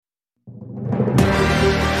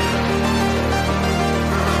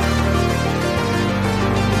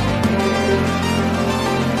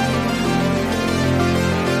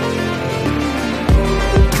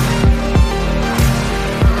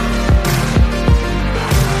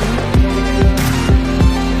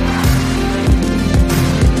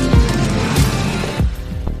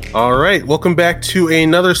All right, welcome back to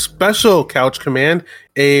another special Couch Command,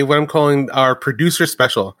 what I'm calling our producer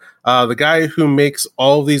special. The guy who makes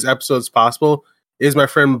all of these episodes possible is my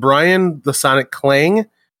friend Brian, the Sonic Clang.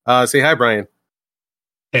 Say hi, Brian.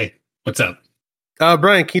 Hey, what's up?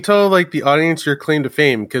 Brian, can you tell the audience your claim to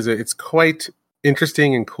fame, because it's quite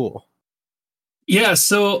interesting and cool? Yeah,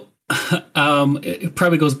 so it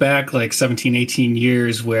probably goes back like 17, 18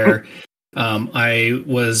 years where I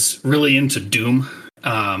was really into Doom.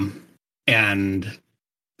 And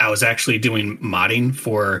I was actually doing modding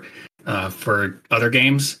for other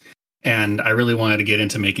games, and I really wanted to get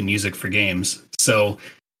into making music for games. So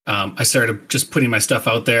I started just putting my stuff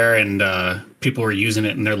out there, and people were using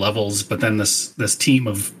it in their levels. But then this team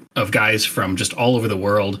of guys from just all over the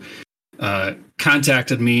world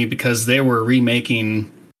contacted me because they were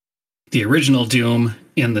remaking the original Doom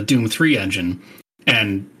in the Doom 3 engine,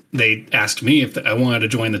 and they asked me if I wanted to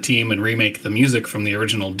join the team and remake the music from the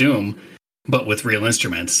original Doom, but with real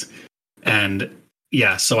instruments. And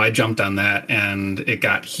yeah, so I jumped on that, and it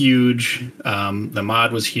got huge. The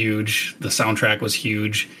mod was huge. The soundtrack was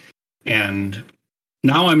huge. And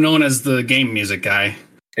now I'm known as the game music guy.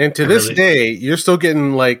 And to this day, you're still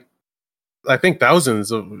getting I think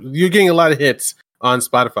thousands you're getting a lot of hits on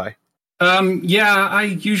Spotify. Yeah, I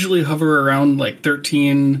usually hover around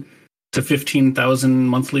 13 to 15,000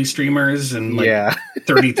 monthly streamers and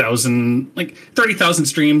 30,000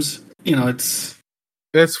 streams.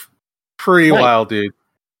 That's pretty wild, dude.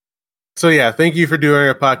 So yeah, thank you for doing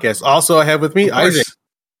our podcast. Also, I have with me Isaac.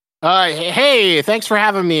 Hey, thanks for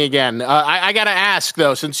having me again. I gotta ask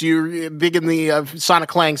though, since you're big in the Sonic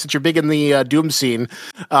Clang, since you're big in the Doom scene,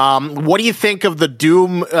 what do you think of the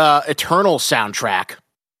Doom Eternal soundtrack?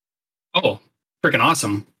 Oh, freaking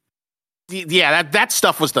awesome! Yeah, that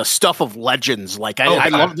stuff was the stuff of legends. I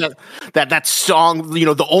love that song.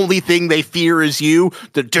 The only thing they fear is you.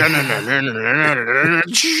 The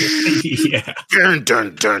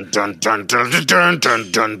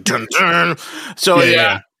So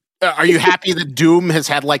yeah. Are you happy that Doom has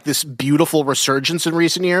had this beautiful resurgence in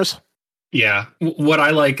recent years? Yeah, what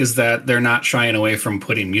I like is that they're not shying away from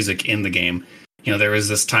putting music in the game. There was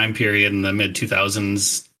this time period in the mid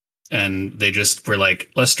 2000s. And they just were like,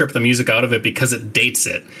 let's strip the music out of it because it dates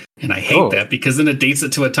it. And I hate that, because then it dates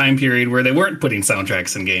it to a time period where they weren't putting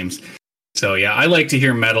soundtracks in games. So yeah, I like to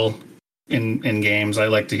hear metal in games. I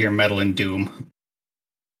like to hear metal in Doom.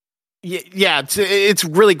 Yeah, it's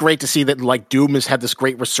really great to see that Doom has had this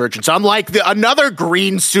great resurgence. Unlike another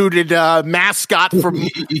green-suited mascot from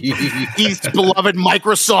East's beloved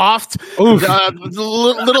Microsoft,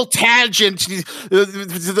 little tangent,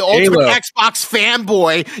 the ultimate Xbox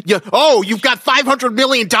fanboy. You've got $500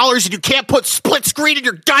 million and you can't put split screen in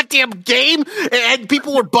your goddamn game, and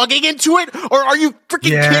people were bugging into it? Or are you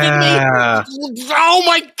freaking kidding me? Oh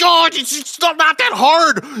my god, it's not that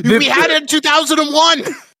hard. We had it in 2001.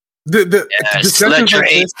 Just let your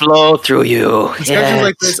hate flow through you. Discussions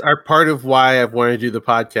like this are part of why I've wanted to do the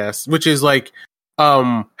podcast, which is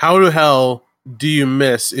how the hell do you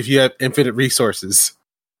miss if you have infinite resources?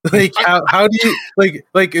 How do you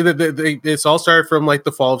it's all started from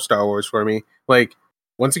the fall of Star Wars for me.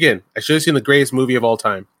 Once again, I should have seen the greatest movie of all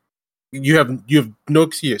time. You have no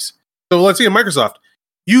excuse. So let's see, Microsoft,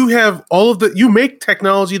 you have you make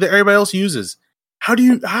technology that everybody else uses.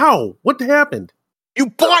 What happened? You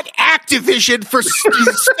bought Activision for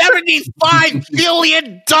 $75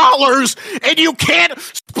 billion, and you can't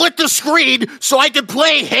split the screen so I can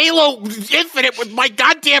play Halo Infinite with my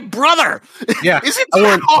goddamn brother. Yeah, Isn't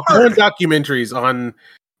that hard? I want documentaries on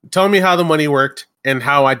telling me how the money worked and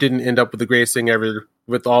how I didn't end up with the greatest thing ever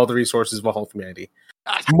with all the resources of all humanity.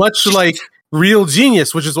 Much like Real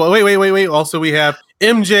Genius, which is wait. Also, we have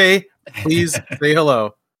MJ. Please say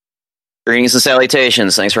hello. Greetings and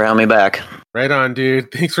salutations. Thanks for having me back. Right on,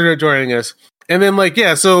 dude. Thanks for joining us. And then, part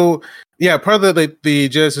of the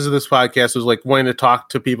genesis of this podcast was wanting to talk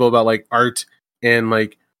to people about art and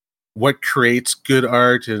what creates good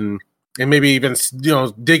art, and maybe even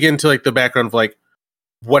dig into the background of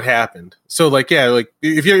what happened. So if you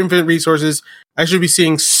have infinite resources, I should be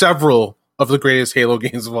seeing several of the greatest Halo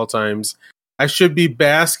games of all times. I should be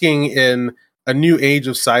basking in a new age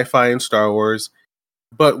of sci-fi and Star Wars.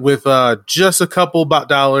 But with just a couple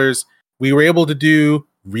dollars, we were able to do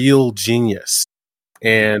Real Genius.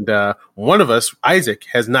 And one of us, Isaac,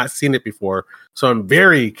 has not seen it before. So I'm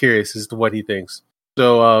very curious as to what he thinks.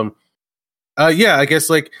 So, I guess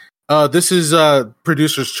this is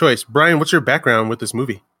producer's choice. Brian, what's your background with this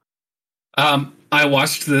movie? I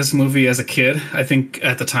watched this movie as a kid. I think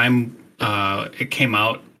at the time it came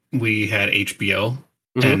out, we had HBO.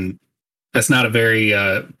 Mm-hmm. And that's not a very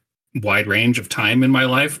wide range of time in my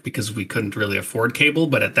life because we couldn't really afford cable.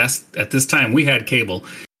 But at this time, we had cable.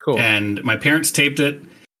 Cool. And my parents taped it,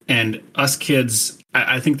 and us kids,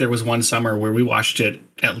 I think there was one summer where we watched it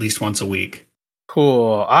at least once a week.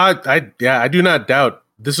 Cool. I do not doubt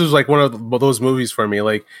this was like one of those movies for me.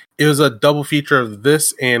 Like, it was a double feature of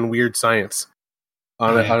this and Weird Science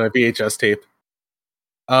on a VHS tape.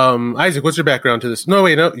 Isaac, what's your background to this? No,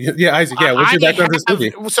 wait, no. Yeah, Isaac, yeah. What's your background to this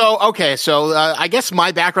movie? So I guess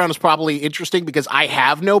my background is probably interesting because I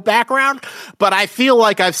have no background, but I feel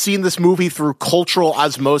like I've seen this movie through cultural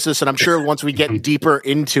osmosis, and I'm sure once we get deeper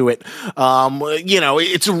into it,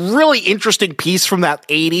 it's a really interesting piece from that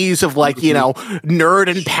 80s of like, nerd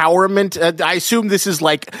empowerment. I assume this is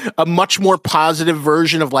like a much more positive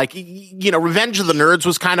version of like, Revenge of the Nerds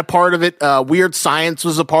was kind of part of it. Weird Science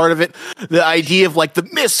was a part of it. The idea of like the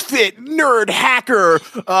misfit nerd hacker,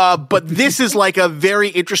 but this is like a very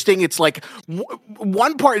interesting. It's like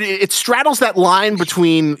one part. It straddles that line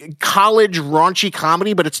between college raunchy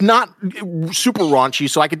comedy, but it's not super raunchy.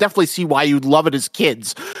 So I could definitely see why you'd love it as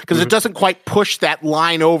kids because it doesn't quite push that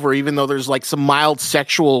line over, even though there's like some mild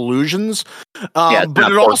sexual allusions. But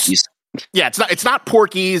it also. Yeah, it's not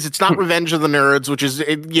Porky's, it's not Revenge of the Nerds, which is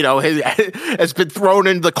has been thrown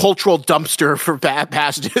into the cultural dumpster for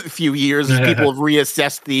past few years as people have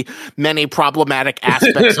reassessed the many problematic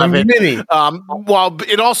aspects of it. While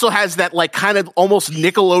it also has that like kind of almost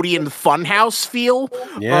Nickelodeon Funhouse feel,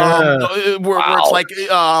 where it's like,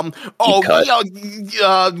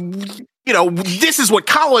 this is what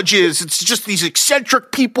college is. It's just these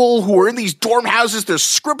eccentric people who are in these dorm houses. They're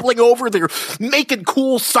scribbling over. They're making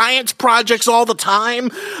cool science projects all the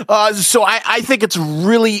time. So I think it's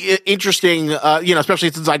really interesting,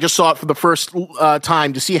 especially since I just saw it for the first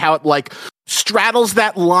time, to see how it like straddles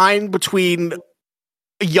that line between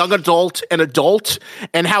a young adult and adult,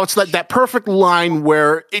 and how it's like that perfect line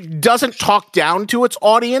where it doesn't talk down to its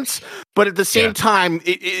audience, but at the same time,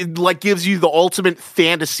 it like gives you the ultimate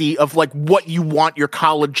fantasy of like what you want your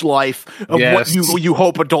college life, of what you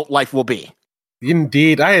hope adult life will be.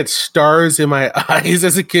 Indeed, I had stars in my eyes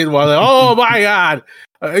as a kid while oh my god,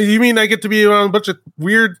 you mean I get to be around a bunch of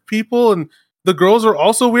weird people and the girls are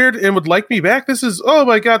also weird and would like me back? This is, oh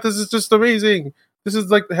my god, this is just amazing. This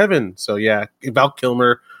is like heaven. So yeah, Val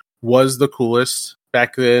Kilmer was the coolest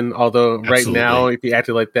back then. Although right now, if he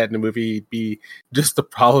acted like that in a movie, he'd be just a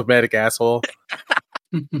problematic asshole.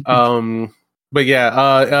 But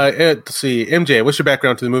yeah, let's see. MJ, what's your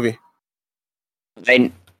background to the movie?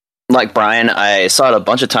 Like Brian, I saw it a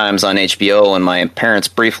bunch of times on HBO, and my parents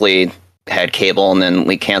briefly had cable, and then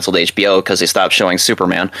we canceled HBO because they stopped showing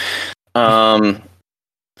Superman.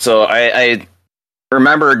 So I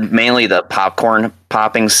remembered mainly the popcorn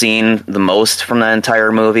popping scene the most from the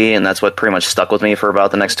entire movie, and that's what pretty much stuck with me for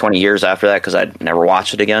about the next 20 years after that, because I'd never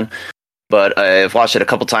watched it again. But I've watched it a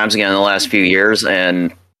couple times again in the last few years,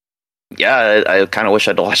 and yeah, I kind of wish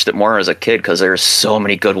I'd watched it more as a kid, because there's so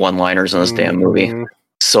many good one-liners in this damn movie.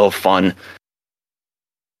 So fun.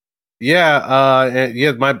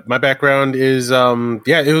 Yeah, my background is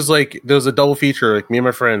it was like there was a double feature. Like me and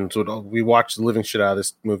my friends we watched the living shit out of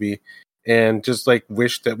this movie, and just like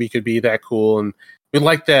wished that we could be that cool, and we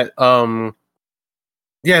like that.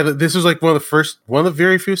 This was like one of the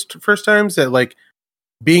very first times that like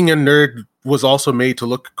being a nerd was also made to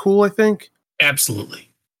look cool, I think. Absolutely.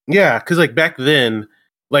 Yeah, because like back then,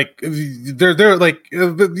 like they're like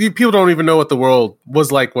people don't even know what the world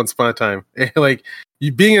was like once upon a time. Like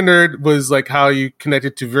being a nerd was like how you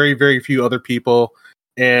connected to very, very few other people,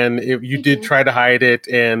 and if you did try to hide it,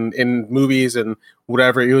 and in movies and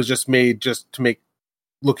whatever, it was just made just to make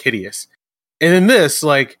look hideous. And in this,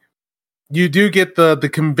 like, you do get the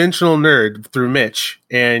conventional nerd through Mitch,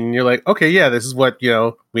 and you're like, okay, yeah, this is what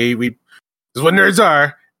we this is what nerds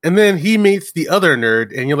are. And then he meets the other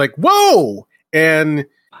nerd, and you're like, whoa! And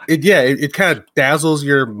it kind of dazzles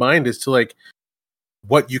your mind as to like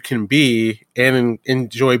what you can be and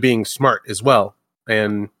enjoy being smart as well.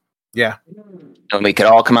 And yeah, and we could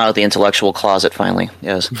all come out of the intellectual closet finally.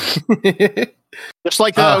 Yes. Just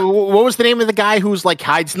like what was the name of the guy who's like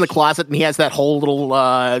hides in the closet and he has that whole little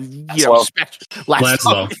Laszlo.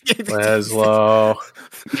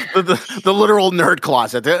 the literal nerd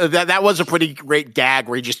closet. That was a pretty great gag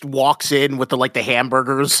where he just walks in with the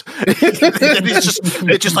hamburgers. And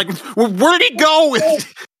it's just like, where'd he go?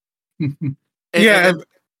 I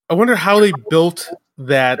wonder how they built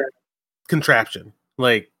that contraption.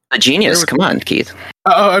 Like a genius. Come on, Keith.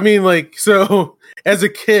 I mean, like, so as a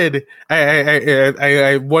kid,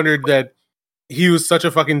 I wondered that he was such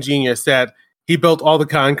a fucking genius that he built all the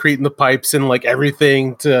concrete and the pipes and like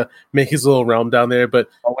everything to make his little realm down there. But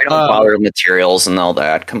we don't bother with materials and all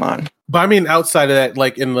that. Come on. But I mean, outside of that,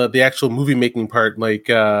 like in the actual movie making part, like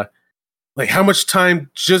how much time?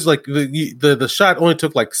 Just like the shot only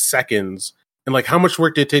took like seconds, and like how much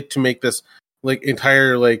work did it take to make this like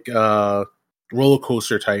entire like roller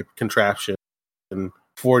coaster type contraption? And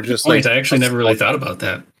for just I actually never really thought about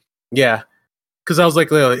that. Yeah, because I was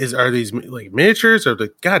like, are these like miniatures or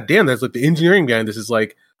like, god damn, that's like the engineering behind this is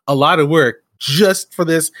like a lot of work just for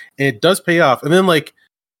this, and it does pay off. And then like,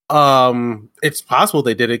 it's possible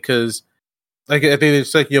they did it because like I think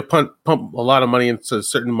it's like you pump a lot of money into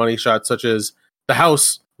certain money shots, such as the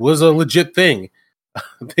house was a legit thing.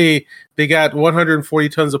 They got 140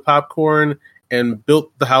 tons of popcorn and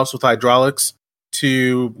built the house with hydraulics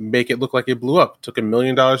to make it look like it blew up. It took $1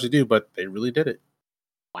 million to do, but they really did it.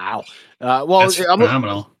 Wow. That's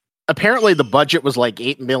phenomenal. Apparently the budget was like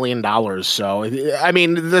 $8 million. So, I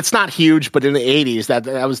mean, that's not huge, but in the 80s, that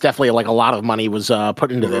was definitely like a lot of money was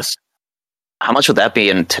put into this. How much would that be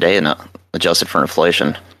in today, adjusted for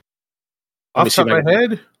inflation? Off the top of my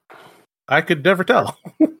head, I could never tell.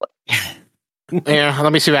 Yeah,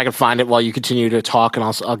 let me see if I can find it while you continue to talk, and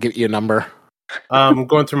I'll give you a number.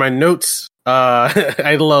 Going through my notes.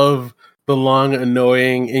 I love the long,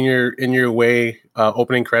 annoying in your way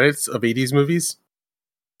opening credits of 80s movies.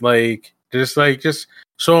 Like just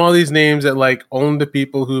showing all these names that like only the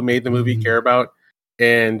people who made the movie care about,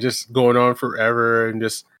 and just going on forever. And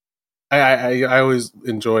just I always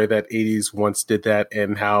enjoy that 80s once did that,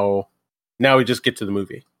 and how now we just get to the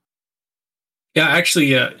movie. Yeah,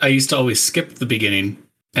 actually, I used to always skip the beginning.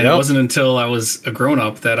 And It wasn't until I was a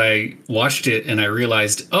grown-up that I watched it and I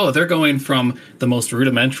realized, oh, they're going from the most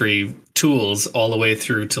rudimentary tools all the way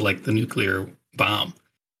through to like the nuclear bomb.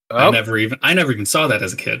 Oh. I never even saw that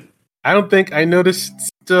as a kid. I don't think I noticed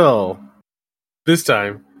still this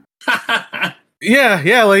time. Yeah,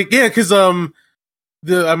 because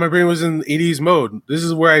my brain was in 80s mode. This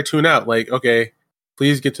is where I tune out. Like, okay,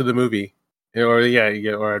 please get to the movie, or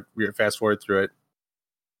fast forward through it.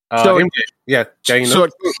 So it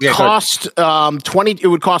cost 20. It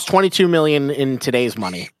would cost $22 million in today's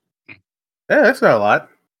money. Yeah, that's not a lot.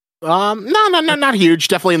 No, not huge.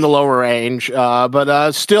 Definitely in the lower range.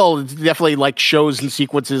 But still, definitely like shows and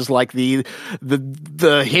sequences like the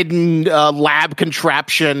hidden lab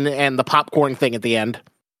contraption and the popcorn thing at the end.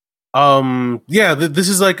 This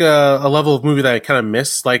is like a level of movie that I kind of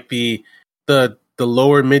miss, like the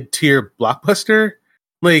lower mid tier blockbuster.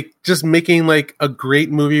 Like just making like a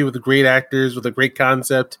great movie with great actors with a great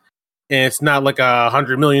concept, and it's not like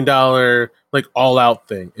 $100 million like all out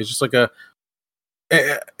thing. It's just like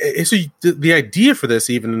the idea for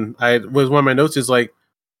this even was one of my notes is like,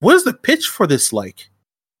 what is the pitch for this like?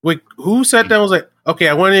 Like who sat down and was like, okay,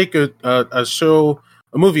 I want to make a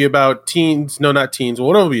movie about teens, no, not teens.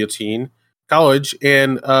 Well, it'll be a teen college,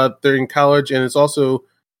 and they're in college, and it's also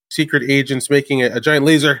secret agents making a giant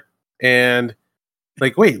laser and.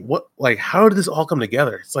 Like, wait, what? Like, how did this all come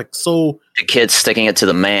together? It's like so. The kid's sticking it to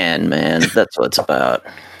the man. That's what it's about.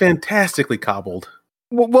 Fantastically cobbled.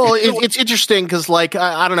 Well, it's interesting because, like,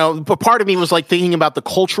 I don't know, but part of me was like thinking about the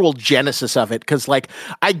cultural genesis of it because, like,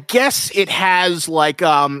 I guess it has like,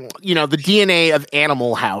 the DNA of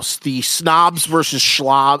Animal House, the snobs versus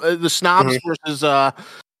schlubs, the snobs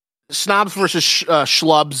versus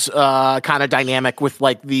schlubs kind of dynamic with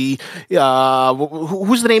like the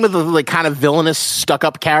who's the name of the like kind of villainous stuck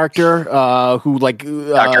up character who like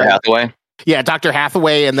Dr. Hathaway. Yeah, Dr.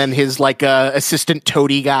 Hathaway, and then his like assistant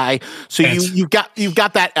toady guy. So you've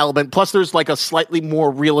got that element. Plus, there's like a slightly more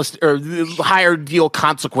realistic or higher deal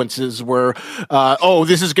consequences where,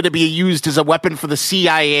 this is going to be used as a weapon for the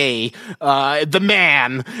CIA. The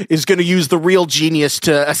man is going to use the real genius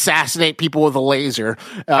to assassinate people with a laser.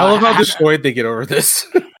 I love how destroyed they get over this.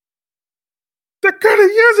 They're going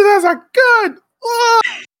to use it as a gun. Oh!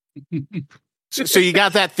 So you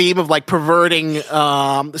got that theme of like perverting.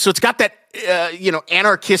 So it's got that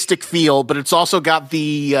anarchistic feel, but it's also got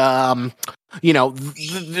the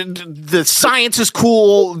the science is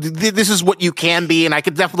cool. This is what you can be, and I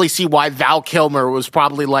could definitely see why Val Kilmer was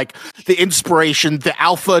probably like the inspiration, the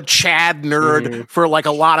alpha Chad nerd for like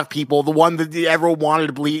a lot of people. The one that everyone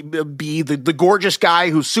wanted to be the gorgeous guy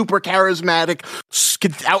who's super charismatic,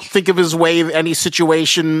 could outthink of his way of any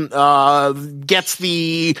situation. Gets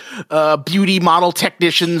the beauty model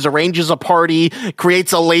technicians, arranges a party,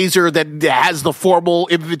 creates a laser that has the formal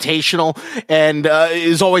invitational, and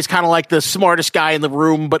is always kind of like the smartest guy in the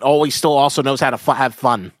room, but always still also knows how to have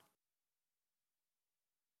fun.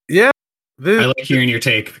 Yeah, I like hearing your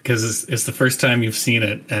take because it's the first time you've seen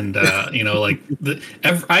it, and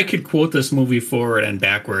I could quote this movie forward and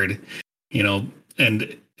backward,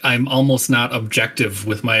 and I'm almost not objective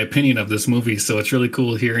with my opinion of this movie, so it's really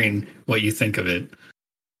cool hearing what you think of it.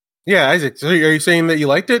 Yeah, Isaac. So are you saying that you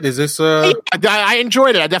liked it? Is this? I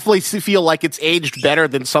enjoyed it. I definitely feel like it's aged better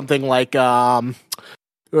than something like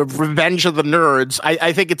Revenge of the Nerds.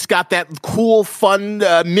 I think it's got that cool, fun,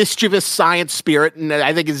 mischievous science spirit, and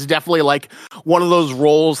I think it's definitely like one of those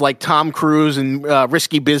roles like Tom Cruise in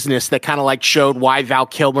Risky Business that kind of like showed why Val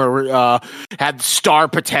Kilmer had star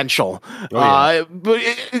potential. But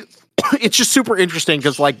it's just super interesting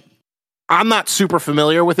because like I'm not super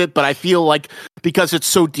familiar with it, but I feel like because it's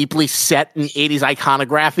so deeply set in 80s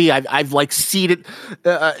iconography, I've like seen it,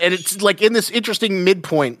 and it's like in this interesting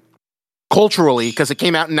midpoint culturally, because it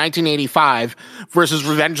came out in 1985 versus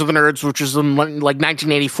Revenge of the Nerds, which was in like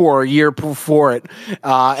 1984, a year before it.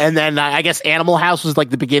 And then I guess Animal House was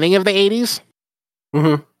like the beginning of the 80s.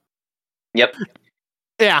 Mm-hmm. Yep.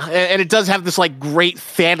 Yeah, and it does have this like great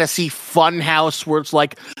fantasy fun house where it's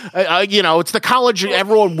like, it's the college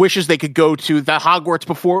everyone wishes they could go to. The Hogwarts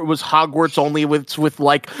before it was Hogwarts only with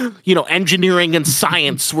like, engineering and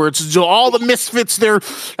science where it's all the misfits. They're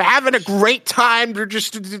having a great time. They're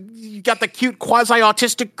just, you got the cute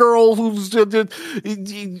quasi-autistic girl who's,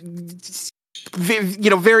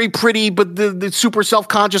 very pretty, but the super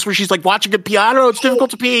self-conscious where she's like watching a piano. It's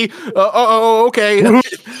difficult to pee. Okay.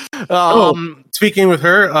 Speaking with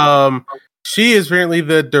her, she is apparently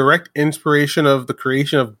the direct inspiration of the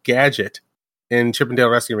creation of Gadget in Chip 'n Dale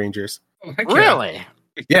Rescue Rangers. Oh, really?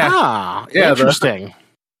 Yeah. Interesting.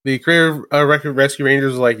 The creator of Rescue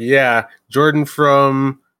Rangers was like, yeah, Jordan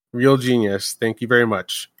from Real Genius. Thank you very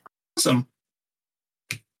much. Awesome.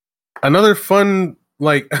 Another fun,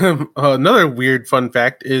 another weird fun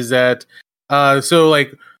fact is that,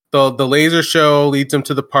 the laser show leads them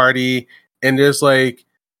to the party, and there's like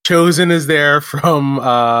Chosen is there from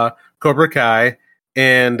Cobra Kai,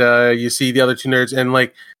 and you see the other two nerds, and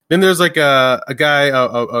like then there's like a guy,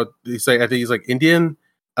 he's like I think he's like Indian.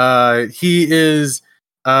 He is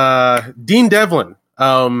Dean Devlin.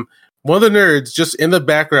 One of the nerds just in the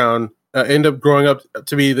background end up growing up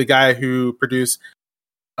to be the guy who produced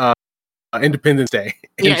Independence Day.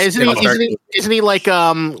 Yeah, isn't he like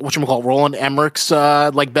whatchamacallit, Roland Emmerich's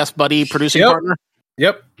like best buddy producing partner?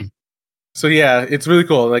 Yep. So yeah, it's really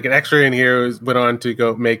cool. Like an extra in here went on to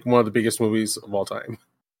go make one of the biggest movies of all time.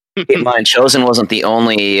 Keep in mind, Chosen wasn't the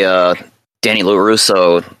only Danny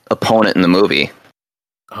LaRusso opponent in the movie.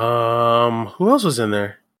 Who else was in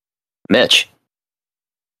there? Mitch.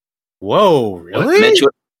 Whoa, really?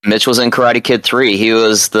 Mitch was in Karate Kid 3. He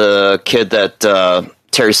was the kid that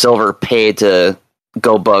Terry Silver paid to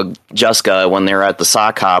go bug Jessica when they were at the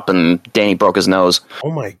sock hop and Danny broke his nose.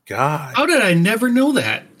 Oh my god. How did I never know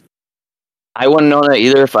that? I wouldn't know that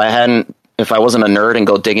either if I wasn't a nerd and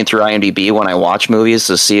go digging through IMDb when I watch movies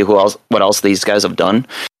to see what else these guys have done.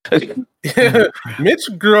 Yeah, Mitch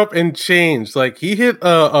grew up and changed. Like he hit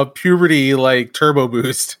a puberty like turbo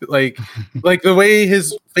boost. Like the way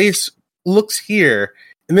his face looks here.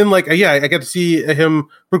 And then I got to see him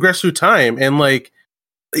progress through time, and like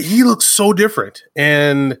he looks so different.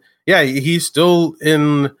 And yeah, he's still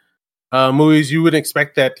in movies you wouldn't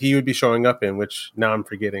expect that he would be showing up in, which now I'm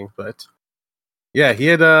forgetting. But yeah, he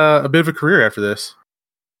had a bit of a career after this.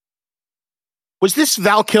 Was this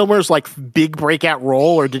Val Kilmer's like big breakout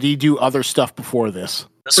role, or did he do other stuff before this?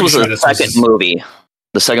 This was the second movie.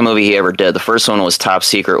 The second movie he ever did. The first one was Top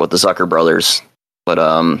Secret with the Zucker brothers. But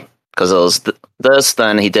because it was this,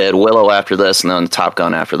 then he did Willow after this, and then Top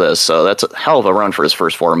Gun after this. So that's a hell of a run for his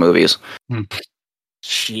first 4 movies.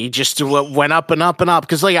 She just went up and up and up.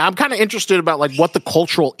 Because I'm kind of interested about like what the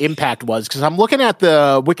cultural impact was. Because I'm looking at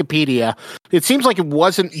the Wikipedia. It seems like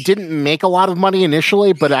it didn't make a lot of money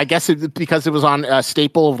initially, but I guess because it was on a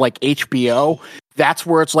staple of like HBO. That's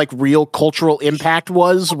where it's like real cultural impact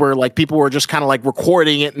was, where like people were just kind of like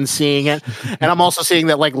recording it and seeing it. And I'm also seeing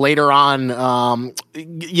that like later on,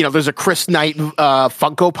 there's a Chris Knight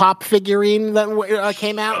Funko Pop figurine that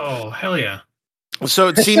came out. Oh, hell yeah. So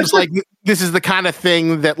it seems like this is the kind of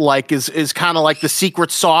thing that like is kind of like the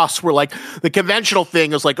secret sauce, where like the conventional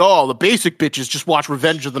thing is like, oh, the basic bitches just watch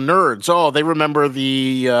Revenge of the Nerds. Oh, they remember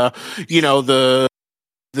the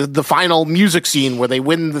final music scene where they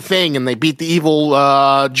win the thing and they beat the evil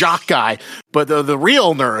jock guy. But the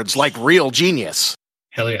real nerds like Real Genius.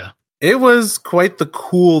 Hell yeah. It was quite the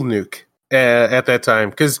cool nuke at that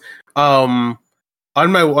time. Because on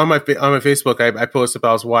my Facebook, I posted about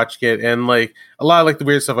I was watching it, and like a lot of like the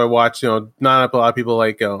weird stuff I watched, not a lot of people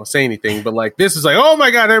like say anything, but like this is like, oh my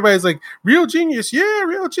god, everybody's like, real genius, yeah,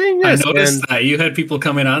 real genius. I noticed that you had people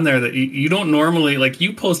coming on there that you don't normally like.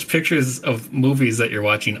 You post pictures of movies that you're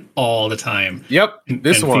watching all the time. Yep,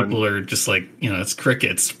 this one people are just like, it's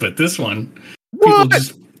crickets, but this one, what? people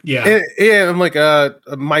just. Yeah, I'm like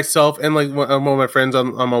myself and like one of my friends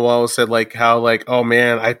on my wall said like how like, oh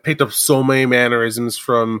man, I picked up so many mannerisms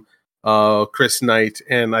from Chris Knight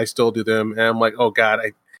and I still do them, and I'm like, oh god,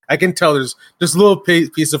 I can tell there's a little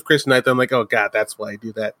piece of Chris Knight that I'm like, oh god, that's why I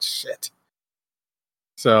do that shit.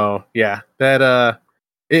 So yeah, that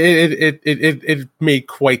it made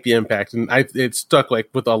quite the impact, and it stuck like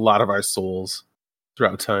with a lot of our souls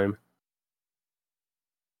throughout time.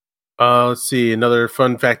 Let's see. Another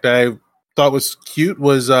fun fact that I thought was cute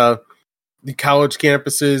was the college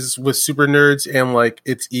campuses with super nerds, and like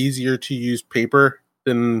it's easier to use paper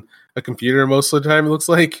than a computer most of the time. It looks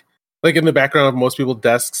like in the background of most people's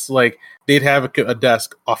desks, like they'd have a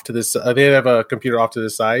desk off to this. They'd have a computer off to the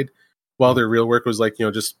side, while their real work was like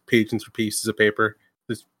just paging through pieces of paper.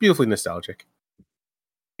 It's beautifully nostalgic.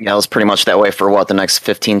 Yeah, it was pretty much that way for the next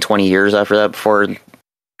 15, 20 years after that, before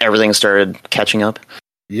everything started catching up.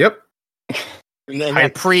 Yep. And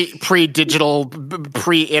that pre-digital,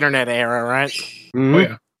 pre-internet era, right? Mm-hmm. Oh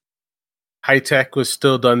yeah. High tech was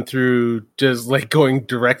still done through just like going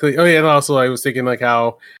directly. Oh yeah, and also I was thinking like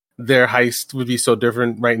how their heist would be so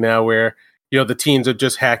different right now, where the teens would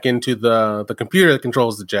just hack into the computer that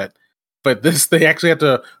controls the jet, but they actually have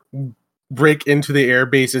to break into the air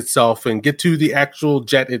base itself and get to the actual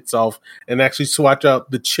jet itself and actually swatch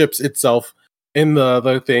out the chips itself in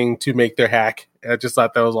the thing to make their hack. I just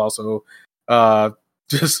thought that was also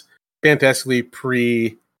just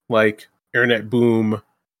fantastically like internet boom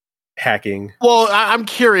hacking. Well, I'm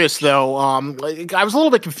curious though. I was a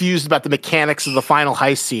little bit confused about the mechanics of the final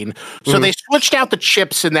heist scene. So they switched out the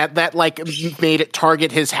chips, and that like made it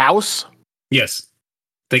target his house. Yes,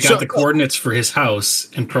 they got the coordinates for his house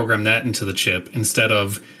and programmed that into the chip instead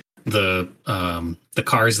of the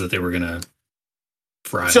cars that they were gonna.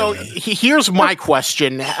 So here's my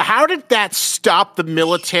question: how did that stop the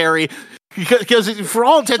military? Because for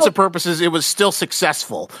all intents and purposes, it was still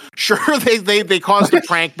successful. Sure, they caused a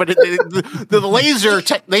prank, but the laser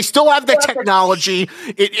they still have the technology.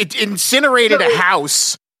 It incinerated a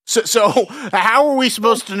house. So how are we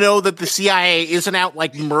supposed to know that the CIA isn't out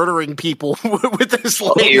like murdering people with this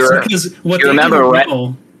laser? Because what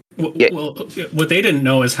they didn't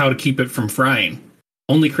know is how to keep it from frying.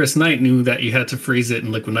 Only Chris Knight knew that you had to freeze it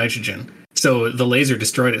in liquid nitrogen. So the laser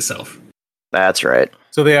destroyed itself. That's right.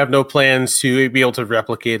 So they have no plans to be able to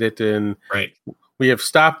replicate it, and right. We have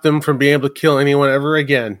stopped them from being able to kill anyone ever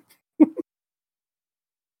again.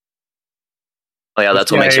 Oh yeah,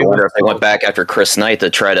 that's what makes you wonder if they went back after Chris Knight to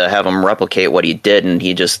try to have him replicate what he did, and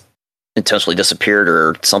he just intentionally disappeared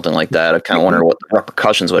or something like that. I kind of wonder what the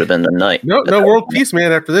repercussions would have been tonight. No, world peace,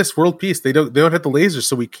 man. After this, world peace. They don't have the lasers,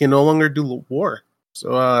 so we can no longer do war.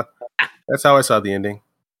 So that's how I saw the ending.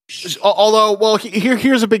 Although, well,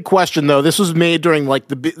 here's a big question though. This was made during like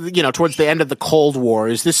towards the end of the Cold War.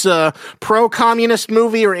 Is this a pro-communist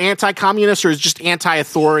movie or anti-communist, or is it just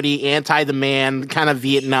anti-authority, anti-the man, kind of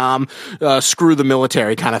Vietnam, screw the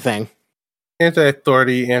military kind of thing?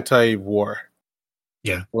 Anti-authority, anti-war.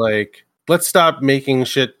 Yeah. Like, let's stop making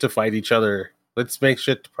shit to fight each other. Let's make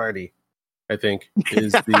shit to party, I think,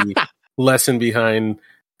 is the lesson behind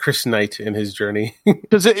Chris Knight and his journey.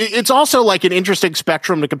 Because it's also like an interesting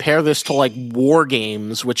spectrum to compare this to like War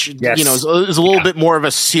Games, which is a little bit more of a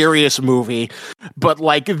serious movie, but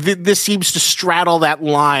like this seems to straddle that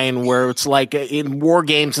line where it's like in War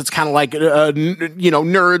Games it's kind of like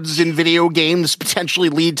nerds in video games potentially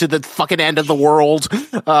lead to the fucking end of the world,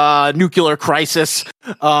 nuclear crisis,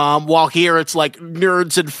 while here it's like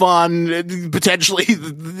nerds and fun potentially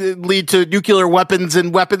lead to nuclear weapons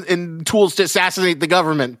and tools to assassinate the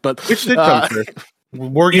government. But which did come first.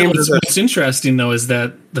 War Games. What's interesting though is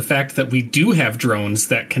that the fact that we do have drones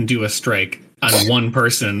that can do a strike on one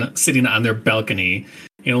person sitting on their balcony,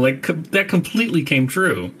 that completely came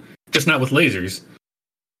true, just not with lasers.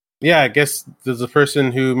 Yeah, I guess the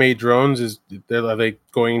person who made drones are they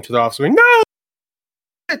going into the office going, no?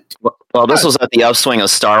 Well, this was at the upswing of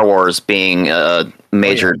Star Wars being a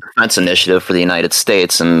major defense initiative for the United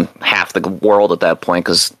States and half the world at that point,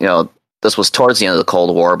 because this was towards the end of the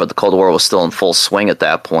Cold War, but the Cold War was still in full swing at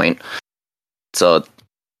that point. So,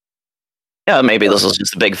 yeah, maybe this was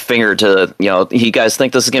just a big finger to, you guys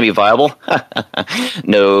think this is going to be viable?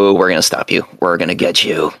 No, we're going to stop you. We're going to get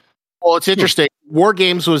you. Well, it's interesting. War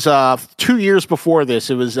Games was 2 years before this.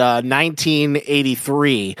 It was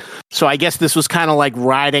 1983. So I guess this was kind of like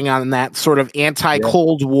riding on that sort of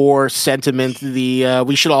anti-Cold War sentiment. The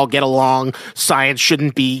we should all get along. Science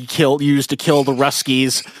shouldn't be used to kill the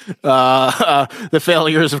Ruskies. The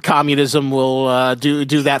failures of communism will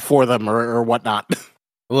do that for them or whatnot.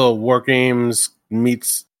 A little War Games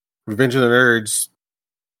meets Revenge of the Nerds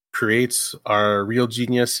creates our real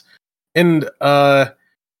genius. And I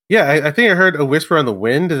think I heard a whisper on the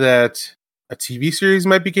wind that a TV series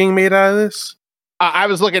might be getting made out of this. I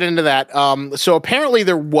was looking into that. So apparently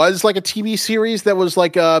there was like a TV series that was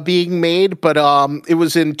like being made, but it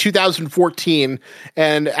was in 2014,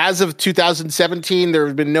 and as of 2017, there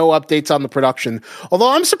have been no updates on the production.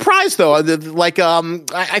 Although I'm surprised though,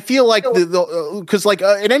 I feel like because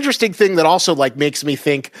an interesting thing that also like makes me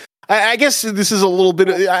think. I guess this is a little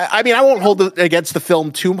bit. I mean, I won't hold it against the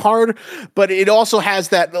film too hard, but it also has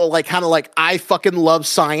that like kind of like I fucking love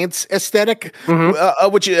science aesthetic,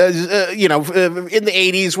 which is in the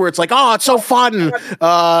 '80s where it's like, oh, it's so fun.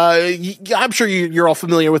 I'm sure you're all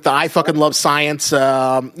familiar with the I fucking love science,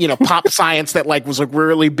 pop science that like was like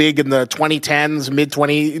really big in the 2010s, mid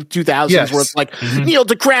 2000s, where it's like Neil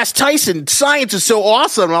deGrasse Tyson, science is so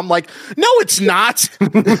awesome. And I'm like, no, it's not.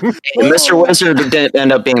 Mr. Wizard didn't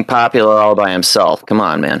end up being popular all by himself. Come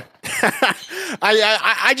on, man.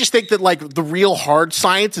 I just think that like the real hard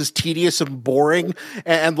science is tedious and boring,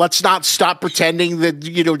 and let's not stop pretending that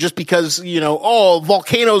just because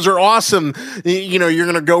volcanoes are awesome, you're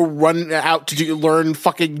gonna go run out to learn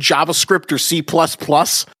fucking JavaScript or C++.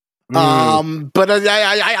 But I'm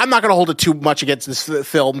not going to hold it too much against this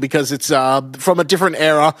film because it's from a different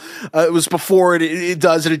era. It was before it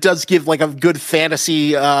does give like a good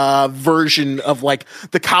fantasy version of like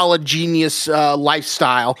the college genius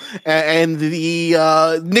lifestyle, and the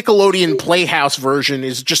Nickelodeon Playhouse version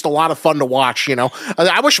is just a lot of fun to watch.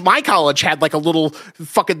 I wish my college had like a little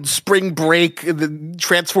fucking spring break that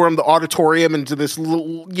transformed the auditorium into this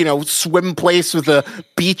little swim place with a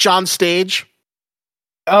beach on stage.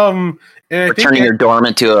 And turning your dorm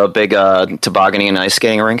into a big tobogganing and ice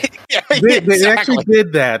skating rink. They actually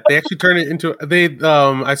did that. They actually turned it into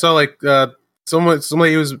I saw like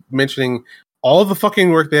somebody was mentioning all the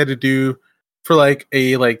fucking work they had to do for like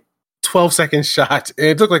a 12-second shot, and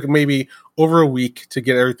it took like maybe over a week to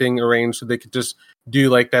get everything arranged so they could just do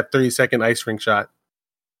like that 30-second ice rink shot.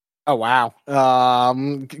 Oh, wow.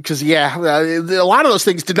 Because, a lot of those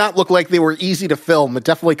things did not look like they were easy to film. It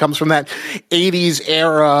definitely comes from that 80s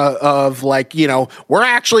era of, like, we're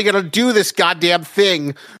actually going to do this goddamn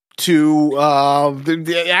thing to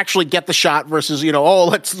actually get the shot versus, we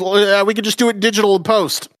can just do it digital in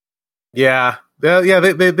post. Yeah. They're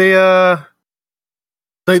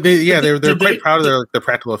quite proud of their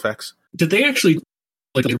practical effects. Did they actually,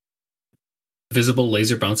 visible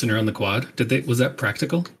laser bouncing around the quad? Was that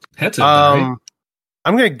practical? Had to have been, right?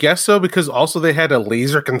 I'm gonna guess so, because also they had a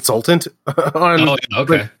laser consultant on. Oh,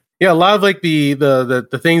 okay. A lot of like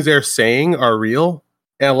the things they're saying are real,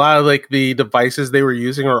 and a lot of like the devices they were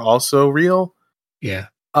using are also real. Yeah.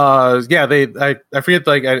 I forget,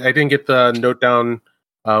 like I didn't get the note down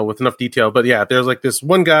with enough detail, but yeah, there's like this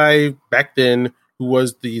one guy back then who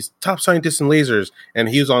was the top scientist in lasers, and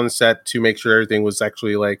he was on set to make sure everything was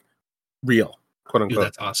actually like real, quote unquote. Dude,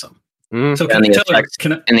 that's awesome. Mm-hmm. So can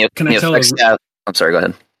I tell I'm sorry, go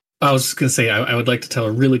ahead. I was just going to say, I would like to tell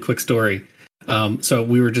a really quick story. So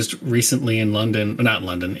we were just recently in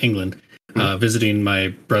England, visiting my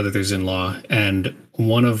brothers-in-law, and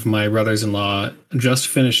one of my brothers-in-law just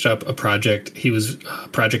finished up a project. He was a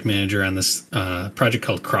project manager on this project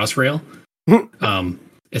called Crossrail.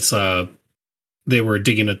 They were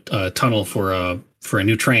digging a tunnel for a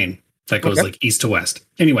new train that goes like east to west.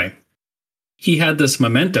 Anyway, he had this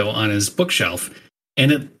memento on his bookshelf,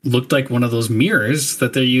 and it looked like one of those mirrors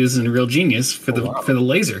that they use in Real Genius for the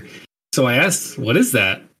laser. So I asked, "What is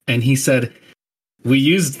that?" And he said, "We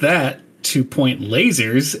used that to point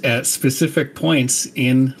lasers at specific points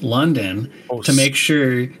in London to make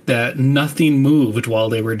sure that nothing moved while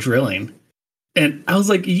they were drilling." And I was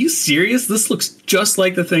like, "Are you serious? This looks just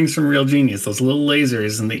like the things from Real Genius, those little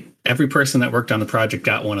lasers." And every person that worked on the project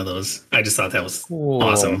got one of those. I just thought that was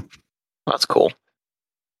awesome. That's cool.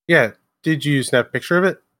 Yeah. Did you snap a picture of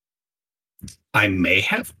it? I may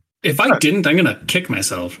have. If I didn't, I'm going to kick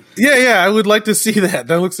myself. Yeah. I would like to see that.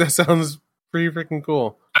 That sounds pretty freaking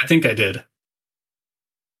cool. I think I did.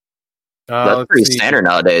 That's pretty standard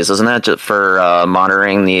nowadays, isn't that? Just for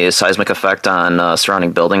monitoring the seismic effect on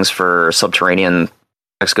surrounding buildings for subterranean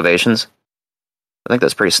excavations? I think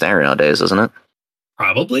that's pretty standard nowadays, isn't it?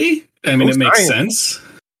 Probably. I mean, it makes sense.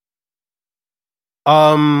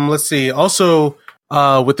 Let's see. Also,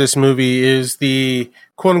 with this movie is the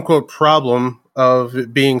quote unquote problem of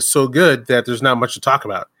it being so good that there's not much to talk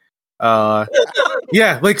about.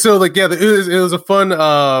 Yeah, it was a fun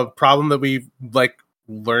problem that we like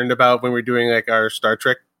learned about when we were doing like our Star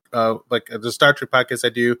Trek, the Star Trek podcast I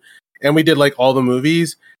do, and we did like all the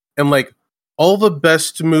movies and like all the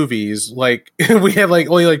best movies. Like we had like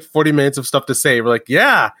only like 40 minutes of stuff to say. We're like,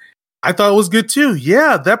 yeah, I thought it was good too.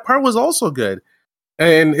 Yeah, that part was also good.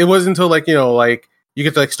 And it wasn't until like, like you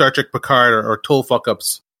get to like Star Trek Picard or Total Fuck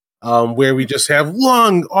Ups, where we just have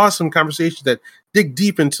long, awesome conversations that dig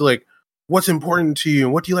deep into like what's important to you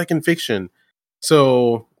and what do you like in fiction.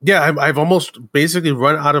 So yeah, I've almost basically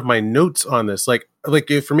run out of my notes on this. Like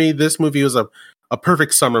for me, this movie was a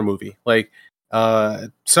perfect summer movie. Like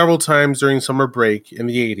several times during summer break in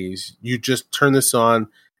the 80s, you just turn this on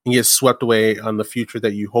and get swept away on the future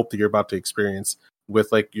that you hope that you're about to experience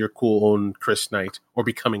with like your cool own Chris Knight or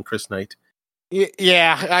becoming Chris Knight.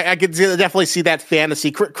 Yeah, I could definitely see that fantasy.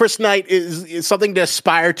 Chris Knight is something to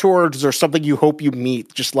aspire towards, or something you hope you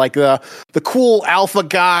meet. Just like the cool alpha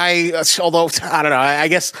guy. Although I don't know, I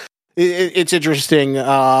guess it's interesting.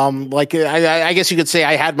 I guess you could say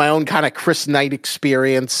I had my own kind of Chris Knight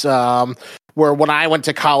experience. Where when I went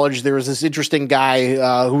to college, there was this interesting guy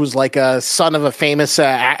who was like a son of a famous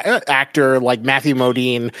actor like Matthew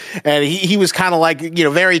Modine. And he was kind of like,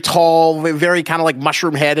 very tall, very kind of like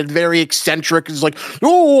mushroom headed, very eccentric. He's like,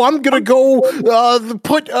 oh, I'm going to go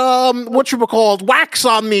put wax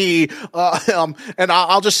on me. And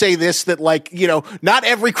I'll just say this, that like, not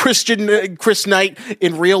every Chris Knight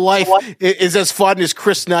in real life is as fun as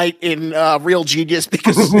Chris Knight in Real Genius,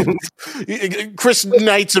 because Chris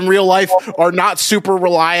Knights in real life are not super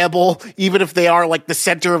reliable, even if they are like the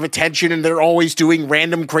center of attention and they're always doing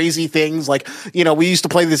random crazy things. Like, we used to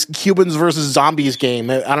play this Humans versus Zombies game.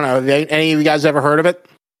 I don't know. Have any of you guys ever heard of it?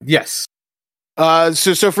 Yes.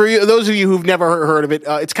 So for those of you who've never heard of it,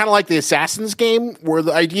 it's kind of like the Assassin's game, where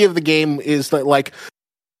the idea of the game is that like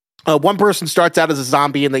one person starts out as a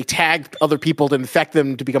zombie and they tag other people to infect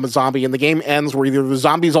them to become a zombie, and the game ends where either the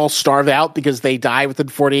zombies all starve out because they die within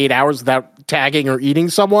 48 hours without tagging or eating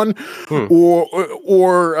someone, or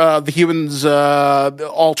the humans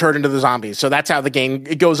all turn into the zombies. So that's how the game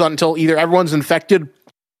it goes on until either everyone's infected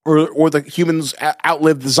or the humans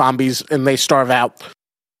outlive the zombies and they starve out.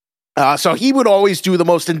 So he would always do the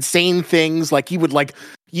most insane things. Like he would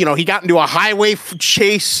he got into a highway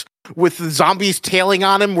chase with the zombies tailing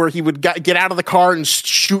on him, where he would get out of the car and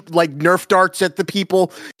shoot like Nerf darts at the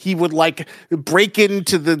people. He would like break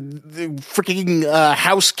into the freaking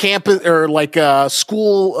house campus or like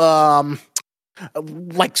school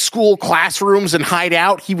school classrooms and hide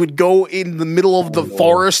out. He would go in the middle of the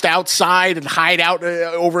forest outside and hide out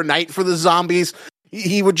overnight for the zombies.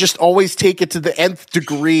 He would just always take it to the nth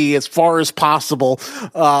degree as far as possible.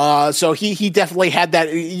 So he definitely had that,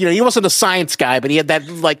 he wasn't a science guy, but he had that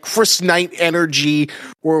like Chris Knight energy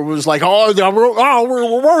where it was like, where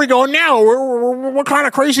are we going now? What kind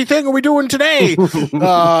of crazy thing are we doing today?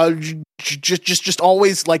 Just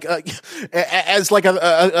always like, as like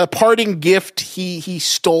a parting gift, he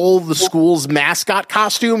stole the school's mascot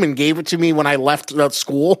costume and gave it to me when I left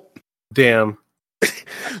school. Damn.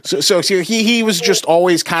 So he was just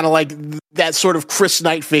always kind of like that sort of Chris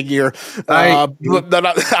Knight figure. But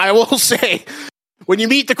I will say, when you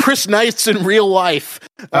meet the Chris Knights in real life,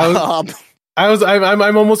 I'm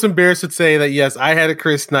almost embarrassed to say that yes, I had a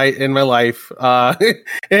Chris Knight in my life.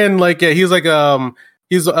 And like he's like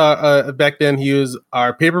he's back then he was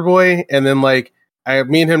our paper boy, and then like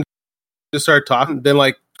me and him just started talking, then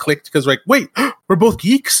like clicked because like wait, we're both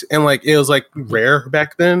geeks, and like it was like rare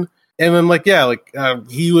back then. And then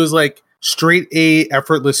he was like straight A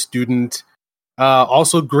effortless student,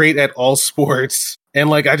 also great at all sports. And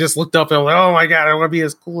like I just looked up and I'm like, oh my god, I want to be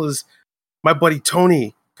as cool as my buddy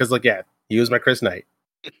Tony, because he was my Chris Knight.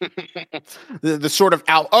 the sort of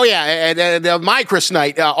and my Chris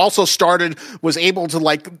Knight also was able to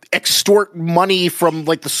like extort money from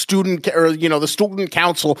like the student or the student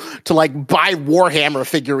council to like buy Warhammer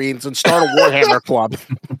figurines and start a Warhammer club.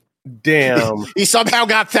 Damn. He somehow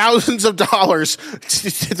got thousands of dollars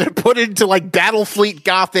to put into like Battlefleet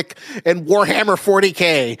Gothic and Warhammer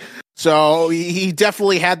 40K. So he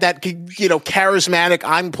definitely had that, charismatic,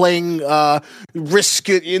 I'm playing Risk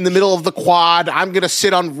in the middle of the quad. I'm going to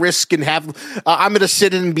sit on Risk and I'm going to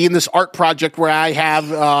sit in and be in this art project where I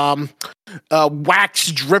have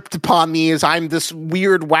wax dripped upon me as I'm this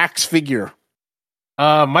weird wax figure.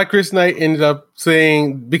 My Chris Knight ended up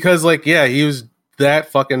saying, because he was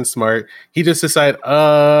that fucking smart, he just decided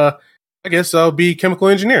I guess I'll be chemical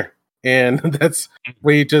engineer, and that's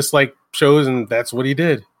where he just like shows, and that's what he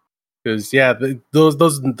did. Because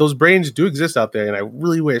those brains do exist out there, and I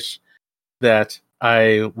really wish that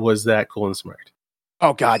I was that cool and smart.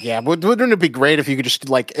 Oh God, yeah. Wouldn't it be great if you could just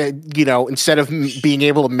like, instead of being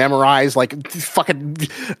able to memorize like fucking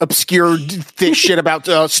obscure shit about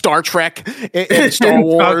Star Trek and Star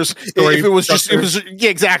Wars, if it was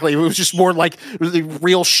exactly. If it was just more like really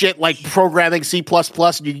real shit, like programming C++,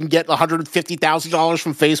 and you can get $150,000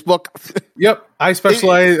 from Facebook. Yep, I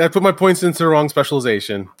specialize. I put my points into the wrong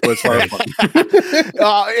specialization. But it's fun.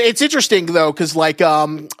 It's interesting though, because like I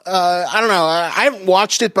don't know, I haven't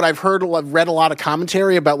watched it, but I've read a lot of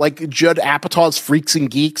commentary about like Judd Apatow's Freaks and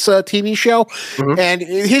Geeks TV show, and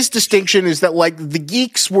his distinction is that like the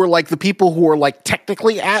geeks were like the people who were like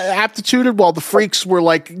technically aptituded, while the freaks were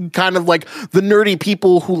like kind of like the nerdy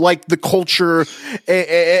people who like the culture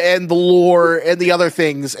and the lore and the other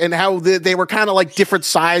things, and how they were kind of like different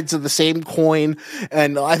sides of the same coin.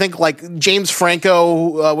 And I think like James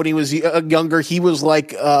Franco, when he was younger, he was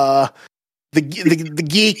like the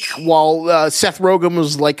geek, while Seth Rogen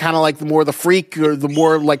was like kind of like the more the freak or the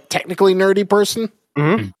more like technically nerdy person.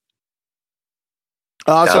 Mm-hmm.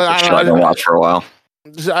 So I've been watching for a while.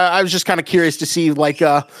 I was just kind of curious to see like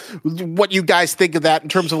what you guys think of that in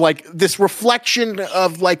terms of like this reflection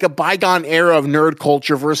of like a bygone era of nerd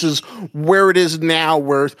culture versus where it is now,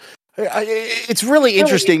 where it's really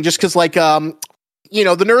interesting just because like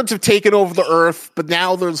the nerds have taken over the earth, but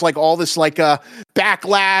now there's like all this like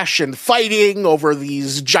backlash and fighting over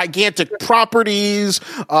these gigantic properties.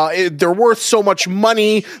 They're worth so much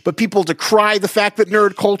money, but people decry the fact that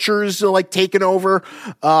nerd culture is like taken over.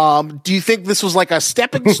 Do you think this was like a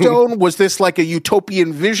stepping stone? Was this like a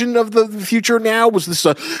utopian vision of the future now? Was this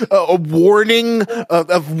a warning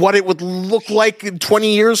of what it would look like in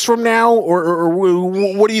 20 years from now? Or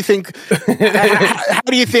what do you think? How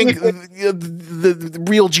do you think the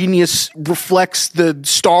Real Genius reflects the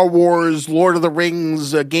Star Wars, Lord of the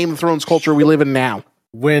Rings, Game of Thrones culture we live in now?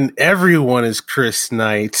 When everyone is Chris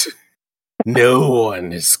Knight, no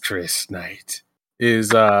one is Chris Knight,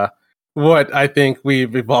 is what I think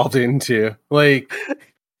we've evolved into. Like,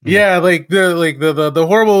 yeah, like the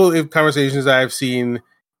horrible conversations I've seen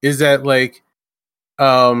is that like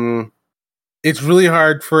it's really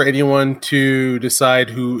hard for anyone to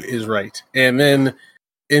decide who is right. And then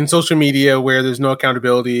in social media where there's no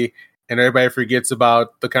accountability and everybody forgets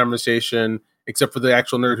about the conversation, except for the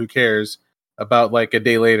actual nerd who cares about like a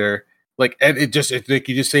day later, like, and it's like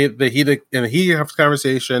you just say in the heat of the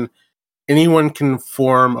conversation, anyone can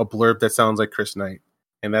form a blurb that sounds like Chris Knight.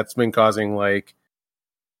 And that's been causing like,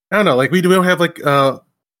 I don't know, like we don't have like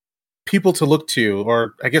people to look to,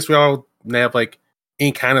 or I guess we all have like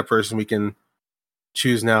any kind of person we can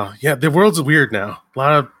choose now. Yeah, the world's weird now. A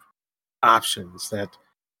lot of options that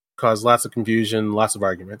cause lots of confusion, lots of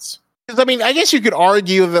arguments. I mean, I guess you could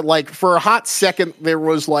argue that, like, for a hot second, there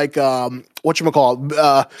was like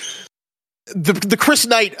whatchamacallit, the Chris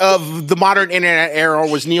Knight of the modern internet era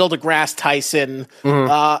was Neil deGrasse Tyson,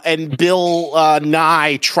 and Bill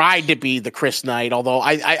Nye tried to be the Chris Knight, although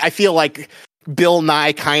I feel like Bill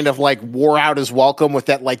Nye kind of like wore out his welcome with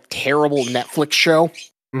that like terrible Netflix show.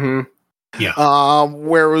 Yeah.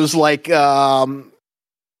 Where it was like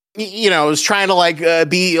it was trying to like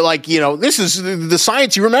be like, this is the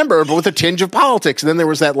science you remember, but with a tinge of politics. And then there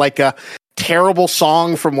was that like terrible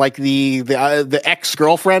song from like the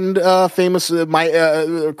ex-girlfriend, famous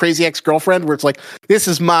my crazy ex-girlfriend, where it's like, this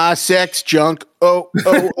is my sex junk. Oh,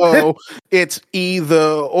 it's either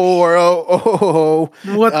or.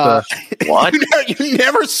 What the what? You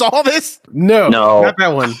never saw this? No, not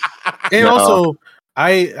that one. And also,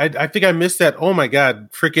 I think I missed that. Oh my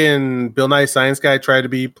god, freaking Bill Nye Science Guy tried to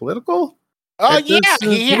be political?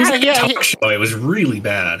 It was really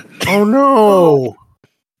bad. Oh no.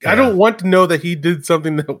 Yeah. I don't want to know that he did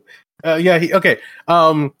something that okay.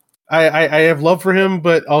 I have love for him,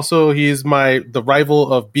 but also he's the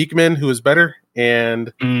rival of Beekman, who is better.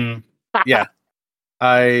 And yeah.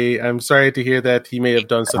 I'm sorry to hear that he may have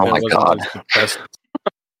done something that wasn't the best.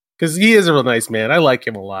 Because he is a real nice man. I like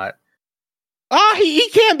him a lot. He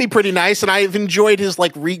can be pretty nice, and I've enjoyed his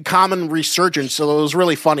like common resurgence. So it was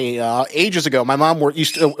really funny. Ages ago, my mom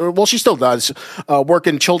she still does work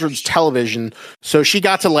in children's television. So she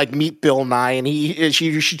got to like meet Bill Nye, and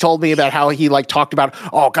she told me about how he like talked about,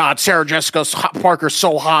 oh God, Sarah Jessica Parker's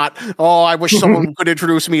so hot. Oh, I wish someone could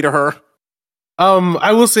introduce me to her.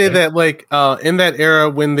 I will say that like in that era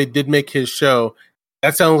when they did make his show,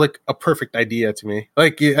 that sounds like a perfect idea to me.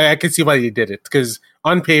 Like I can see why he did it, because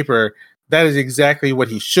on paper, that is exactly what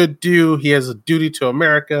he should do. He has a duty to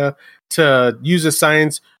America to use the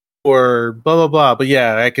science or blah, blah, blah. But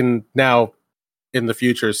yeah, I can now in the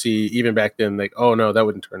future see even back then, like, oh no, that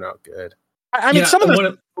wouldn't turn out good. I mean, some of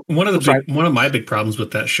the one of my big problems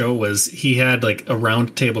with that show was he had like a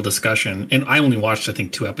round table discussion, and I only watched I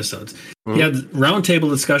think 2 episodes. He had round table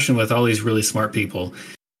discussion with all these really smart people,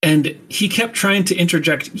 and he kept trying to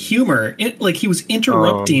interject humor. Like he was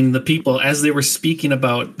interrupting the people as they were speaking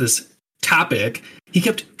about this topic. He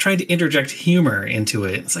kept trying to interject humor into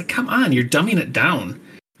it. It's like, come on, you're dumbing it down.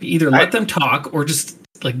 Either let them talk or just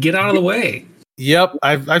like get out of the way. Yep,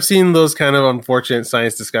 I've seen those kind of unfortunate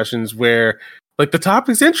science discussions where like the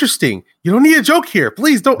topic's interesting. You don't need a joke here.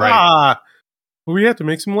 Please don't. We have to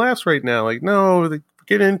make some laughs right now. Like, no,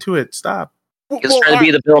 get into it. Stop. Just trying to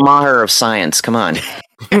be the Bill Maher of science. Come on.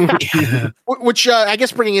 Which I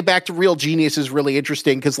guess bringing it back to Real Genius is really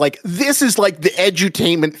interesting because like this is like the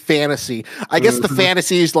edutainment fantasy. I guess the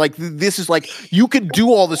fantasy is like this is like you can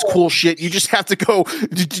do all this cool shit. You just have to go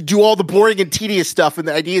to do all the boring and tedious stuff. And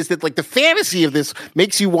the idea is that like the fantasy of this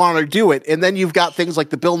makes you want to do it. And then you've got things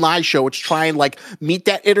like the Bill Nye Show, which try and like meet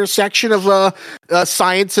that intersection of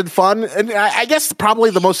science and fun. And I guess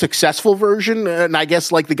probably the most successful version. And I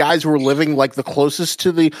guess like the guys who are living like the closest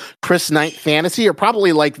to the Chris Knight fantasy are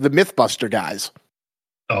probably like the Mythbuster guys.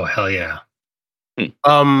 Oh hell yeah. And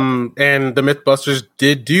the Mythbusters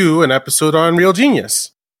did do an episode on Real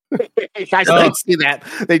Genius. I did see that.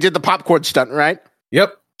 They did the popcorn stunt, right?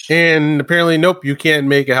 Yep. And apparently, nope, you can't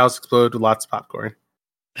make a house explode with lots of popcorn.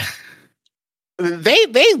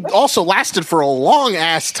 They also lasted for a long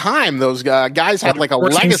ass time. Those guys had like a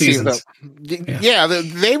legacy. Yeah,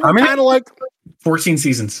 they were kind of like 14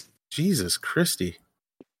 seasons. Jesus Christy.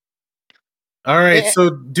 All right,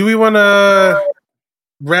 so do we want to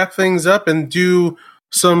wrap things up and do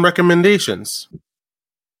some recommendations?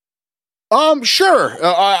 Sure.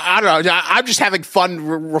 I don't know. I'm just having fun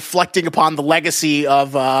reflecting upon the legacy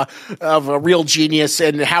of a Real Genius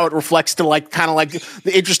and how it reflects to like kind of like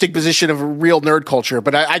the interesting position of a real nerd culture.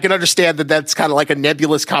 But I can understand that that's kind of like a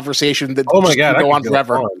nebulous conversation that can go on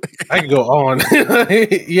forever. I could go on.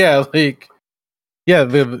 Yeah, like.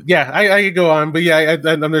 I could go on, but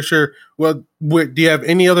I'm not sure. Well, do you have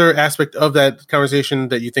any other aspect of that conversation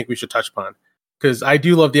that you think we should touch upon? Because I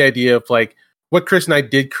do love the idea of like what Chris and I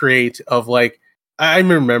did create of like, I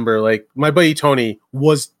remember like my buddy Tony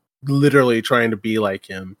was literally trying to be like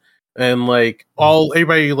him, and like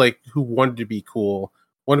everybody like who wanted to be cool,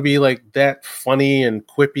 want to be like that funny and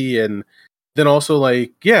quippy, and then also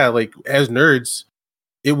like as nerds.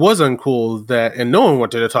 It was uncool that, and no one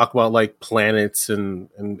wanted to talk about like planets and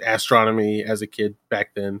astronomy as a kid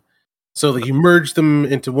back then. So like you merged them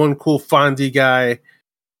into one cool Fonzie guy,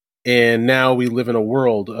 and now we live in a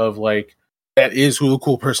world of like that is who a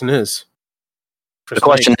cool person is. The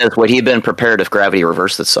question is, would he have been prepared if gravity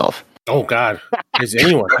reversed itself? Oh God, is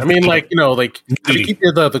anyone? I mean, like like you keep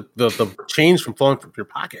the change from flowing from your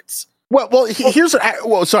pockets. Well, here's.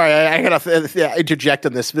 Sorry, I gotta interject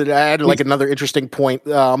on this, but I had like another interesting point.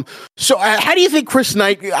 So, how do you think Chris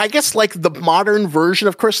Knight? I guess like the modern version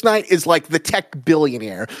of Chris Knight is like the tech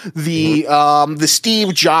billionaire, the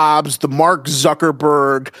Steve Jobs, the Mark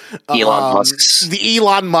Zuckerberg, the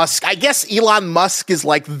Elon Musk. I guess Elon Musk is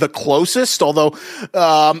like the closest, although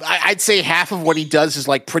I'd say half of what he does is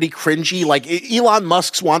like pretty cringy. Like Elon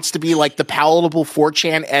Musk wants to be like the palatable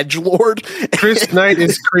 4chan edgelord. Chris Knight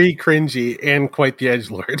is cringy and quite the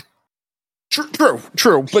edgelord.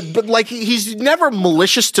 True, but like he's never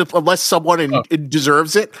malicious to unless someone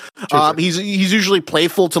deserves it. True. He's usually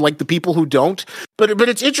playful to like the people who don't. But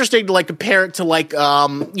it's interesting to like compare it to like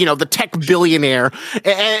the tech billionaire,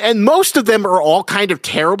 and most of them are all kind of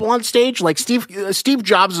terrible on stage. Like Steve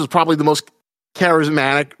Jobs is probably the most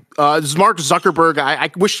charismatic. Mark Zuckerberg, I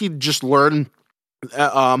wish he'd just learn.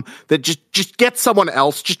 That just get someone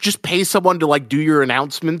else, just pay someone to like do your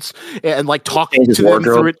announcements and like talk to them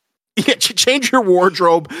through it. Yeah, change your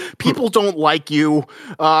wardrobe. People don't like you.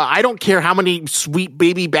 I don't care how many sweet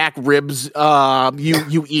baby back ribs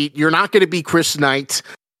you eat. You're not going to be Chris Knight.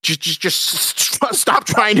 Just stop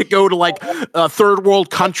trying to go to like third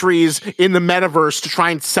world countries in the metaverse to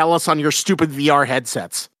try and sell us on your stupid VR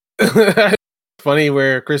headsets. Funny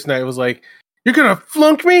where Chris Knight was like, "You're gonna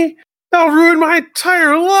flunk me? That'll ruin my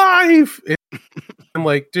entire life." I'm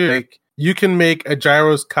like, dude, like, you can make a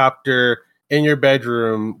gyroscopter in your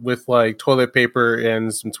bedroom with like toilet paper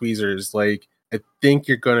and some tweezers. Like, I think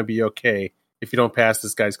you're going to be okay if you don't pass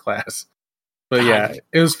this guy's class. But yeah,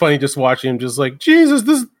 it was funny just watching him just like, Jesus,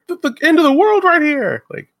 this is the end of the world right here.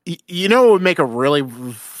 Like, you know, it would make a really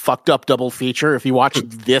fucked up double feature if you watch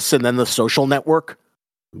this and then The Social Network.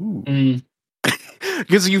 Ooh.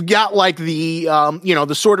 Because you've got like the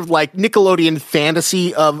the sort of like Nickelodeon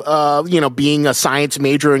fantasy of being a science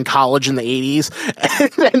major in college in the 80s,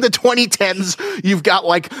 and in the 2010s you've got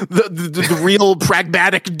like the real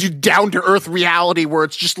pragmatic down to earth reality where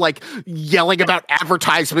it's just like yelling about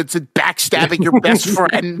advertisements and backstabbing your best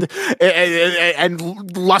friend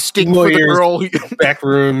and lusting Lawyers, for the girl. Back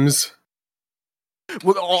rooms.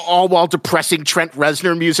 All while depressing Trent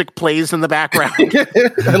Reznor music plays in the background.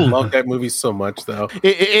 I love that movie so much, though.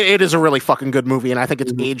 It is a really fucking good movie, and I think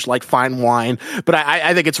it's aged like fine wine. But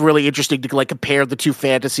I think it's really interesting to like compare the two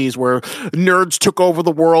fantasies where nerds took over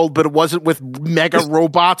the world, but it wasn't with mega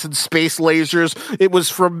robots and space lasers. It was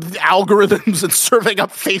from algorithms and serving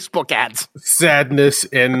up Facebook ads. Sadness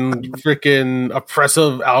and freaking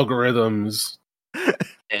oppressive algorithms.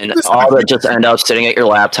 And all that just end up sitting at your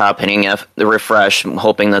laptop, hitting the refresh,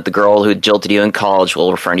 hoping that the girl who jilted you in college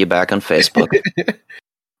will friend you back on Facebook.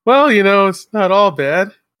 Well, it's not all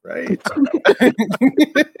bad, right?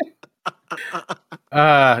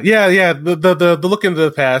 Yeah. The look into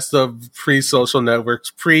the past of pre-social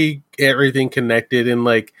networks, pre-everything connected, and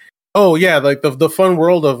like, oh yeah, like the fun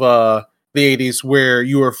world of the 80s where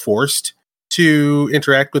you were forced to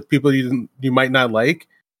interact with people you might not like.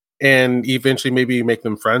 And eventually maybe make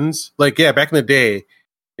them friends. Like, yeah, back in the day,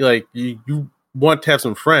 like you want to have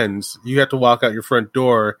some friends, you have to walk out your front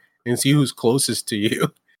door and see who's closest to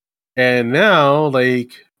you. And now,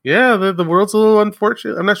 like, yeah, the world's a little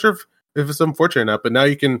unfortunate. I'm not sure if it's unfortunate or not, but now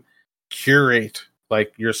you can curate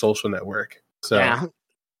like your social network. So, yeah.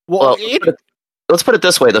 Well, let's put it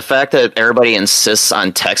this way: the fact that everybody insists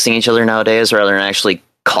on texting each other nowadays rather than actually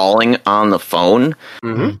calling on the phone,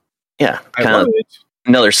 yeah, kind of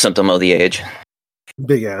another symptom of the age.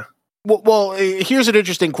 But yeah. Well, here's an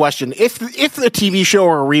interesting question. If a TV show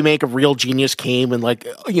or a remake of Real Genius came in like,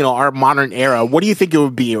 our modern era, what do you think it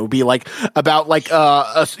would be? It would be like about like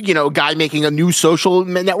a guy making a new social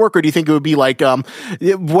network, or do you think it would be like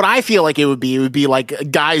what I feel like it would be like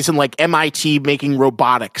guys in like MIT making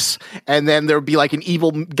robotics, and then there would be like an evil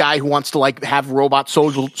guy who wants to like have robot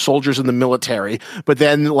soldiers in the military, but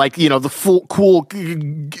then like the full cool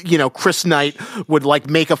Chris Knight would like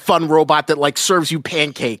make a fun robot that like serves you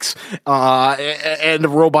pancakes. And a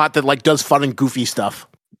robot that like does fun and goofy stuff.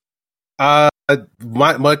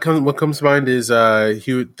 What comes to mind is they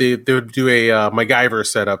would do a MacGyver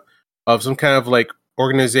setup of some kind of like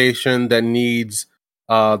organization that needs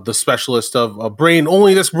the specialist of a brain.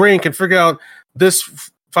 Only this brain can figure out this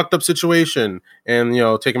fucked up situation, and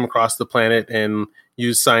take him across the planet and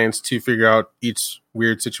use science to figure out each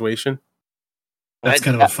weird situation. That's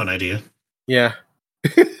kind of a fun idea. Yeah.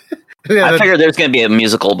 I figured there's going to be a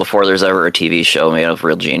musical before there's ever a TV show made of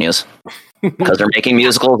Real Genius, because they're making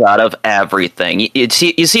musicals out of everything. You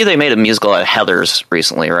see, they made a musical out of Heathers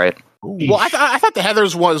recently, right? Well, I thought the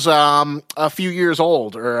Heathers was a few years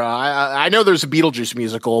old, or I know there's a Beetlejuice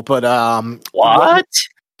musical, but what?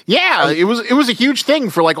 Yeah, it was a huge thing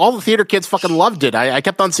for like all the theater kids fucking loved it. I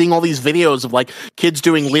kept on seeing all these videos of like kids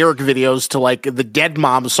doing lyric videos to like the Dead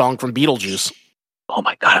Mom song from Beetlejuice. Oh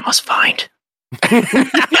my god, I must find.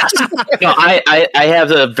 Yes. I have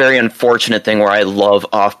the very unfortunate thing where I love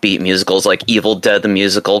offbeat musicals like Evil Dead the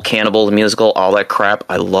musical, Cannibal the musical, all that crap.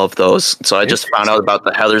 I love those. So I just found out about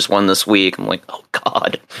the Heathers one this week. I'm like, oh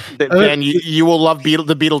god. Then you will love the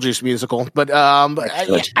Beetlejuice musical. But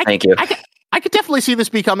thank you. I could definitely see this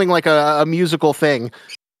becoming like a musical thing.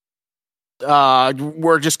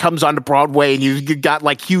 Where it just comes onto Broadway and you got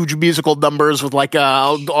like huge musical numbers with like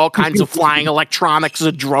all kinds of flying electronics,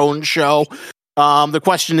 a drone show. The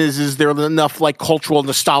question is there enough like cultural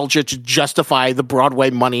nostalgia to justify the Broadway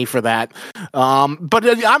money for that?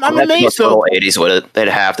 But I'm amazed. Total 80s with it. They'd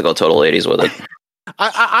have to go total 80s with it.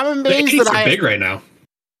 I'm amazed that are big right now.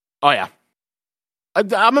 Oh yeah.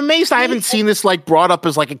 I'm amazed I haven't seen this like brought up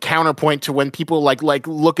as like a counterpoint to when people like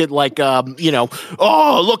look at like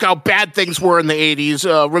oh, look how bad things were in the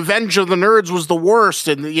 80s. Revenge of the Nerds was the worst,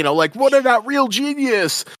 and like what about Real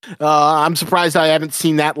Genius? I'm surprised I haven't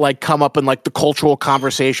seen that like come up in like the cultural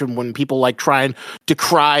conversation when people like try and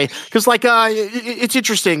decry, because like it's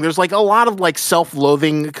interesting. There's like a lot of like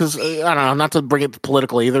self-loathing because I don't know, not to bring it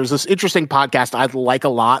politically. There's this interesting podcast I like a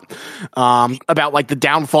lot about like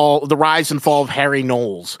the rise and fall of Harry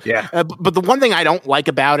Knowles. Yeah. But the one thing I don't like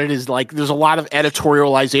about it is like there's a lot of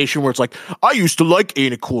editorialization where it's like, I used to like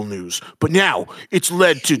Ain't It Cool News, but now it's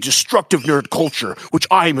led to destructive nerd culture, which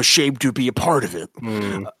I'm ashamed to be a part of it.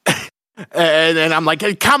 And I'm like,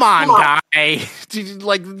 hey, come on, guy. Did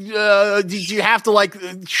you have to like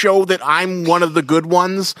show that I'm one of the good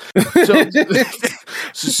ones?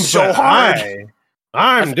 So hard.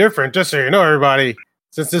 I'm different, just so you know, everybody,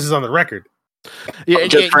 since this is on the record.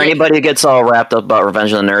 Just for anybody who gets all wrapped up about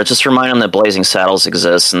Revenge of the Nerds, just remind them that Blazing Saddles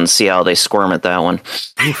exists and see how they squirm at that one.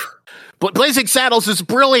 But Blazing Saddles is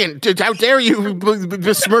brilliant. How dare you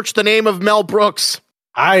besmirch the name of Mel Brooks?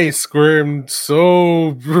 I squirmed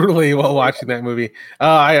so brutally while watching that movie.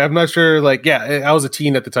 I'm not sure, I was a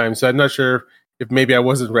teen at the time, so I'm not sure if maybe I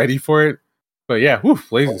wasn't ready for it. But yeah,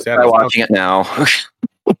 Blazing Saddles. I'm watching it now.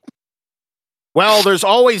 Well, there's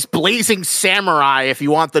always Blazing Samurai if you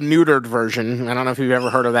want the neutered version. I don't know if you've ever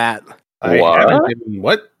heard of that.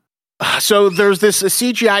 What? So there's this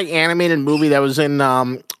CGI animated movie that was in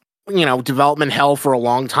development hell for a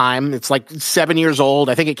long time. It's like 7 years old.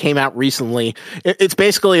 I think it came out recently. It's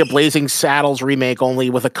basically a Blazing Saddles remake, only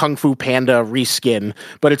with a Kung Fu Panda reskin.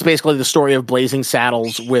 But it's basically the story of Blazing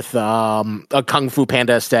Saddles with a Kung Fu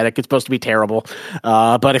Panda aesthetic. It's supposed to be terrible.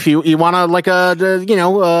 But if you want to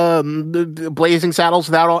Blazing Saddles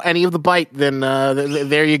without any of the bite, then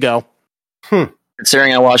there you go.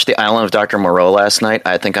 Considering I watched The Island of Dr. Moreau last night,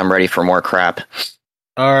 I think I'm ready for more crap.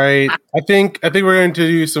 All right. I think we're going to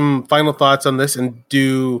do some final thoughts on this and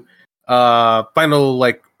do final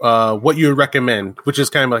what you would recommend, which is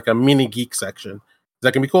kind of like a mini geek section. Is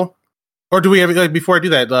that gonna be cool? Or do we have before I do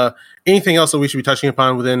that, anything else that we should be touching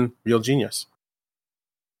upon within Real Genius?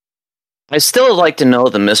 I still like to know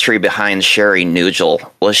the mystery behind Sherry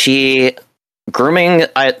Nugel. Was she grooming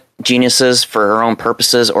geniuses for her own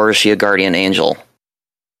purposes, or is she a guardian angel?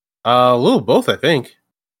 A little both, I think.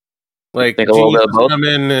 Like, geniuses come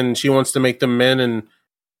in and she wants to make them men, and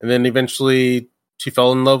then eventually she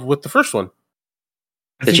fell in love with the first one.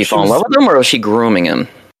 Did she fall in love with him, or was she grooming him?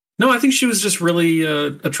 No, I think she was just really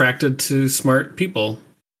attracted to smart people.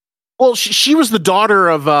 Well, she was the daughter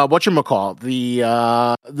of whatchamacallit,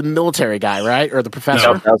 the military guy, right? Or the professor?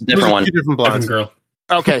 No, that was a different one. Different blondes. Girl.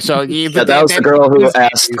 Okay, so that was the girl who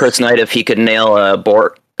asked Chris Knight if he could nail a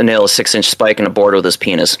 6-inch spike in a board with his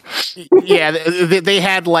penis. Yeah, they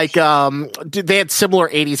had they had similar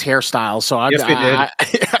 80s hairstyles, so I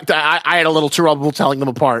had a little trouble telling them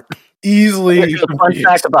apart. Easily. Fun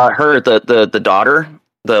fact about her, the daughter,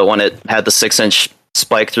 the one that had the 6-inch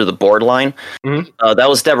spike through the board line, that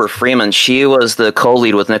was Deborah Freeman. She was the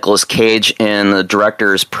co-lead with Nicolas Cage in the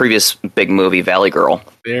director's previous big movie, Valley Girl.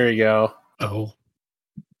 There you go. Oh.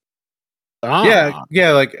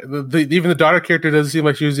 Yeah, like even the daughter character doesn't seem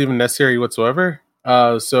like she was even necessary whatsoever.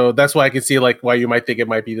 So that's why I can see why you might think it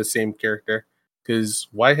might be the same character. Because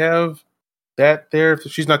why have that there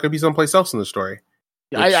if she's not going to be someplace else in the story?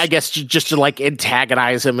 I guess just to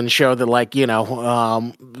antagonize him and show that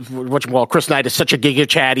Chris Knight is such a Giga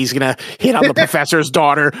Chad, he's gonna hit on the professor's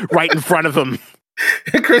daughter right in front of him.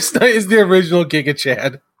 Chris Knight is the original Giga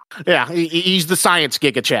Chad. Yeah, he's the science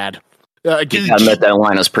Giga Chad. I admit that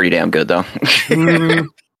line is pretty damn good, though.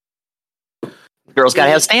 Girls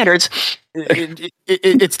gotta have standards.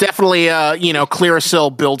 It's definitely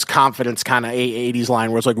Clearasil builds confidence kind of 80s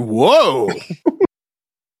line where it's like, whoa.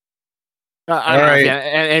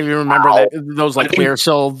 And you remember those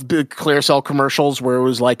Clearasil commercials where it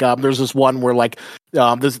was there's this one where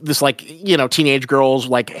this teenage girls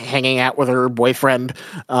hanging out with her boyfriend,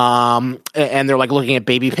 and they're looking at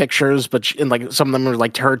baby pictures, but some of them are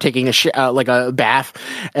her taking a bath,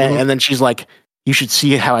 and then she's like, "You should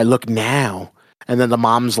see how I look now," and then the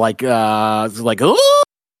mom's "Oh,"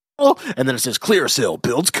 and then it says Clearasil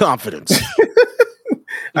builds confidence.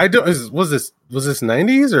 I don't. Was this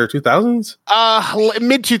 90s or 2000s?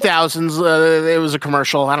 Mid 2000s. It was a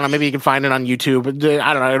commercial. I don't know. Maybe you can find it on YouTube.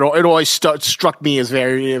 I don't know. It always struck me as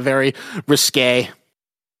very, very risque.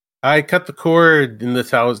 I cut the cord in the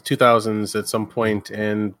 2000s at some point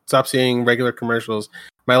and stopped seeing regular commercials.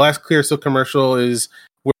 My last Clearasil commercial is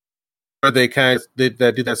where they kind of do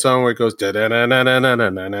that song where it goes da da na na na na na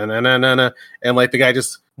na na na na, and the guy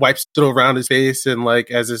just wipes it around his face and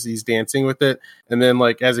as he's dancing with it. And then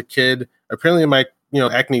as a kid, apparently my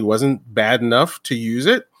acne wasn't bad enough to use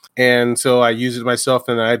it, and so I used it myself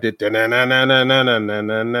and I did na na na na na na na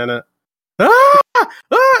na na,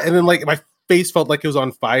 and then my face felt like it was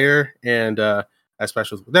on fire, and that's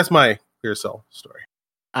my Clearasil story.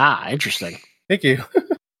 Interesting. Thank you.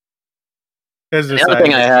 The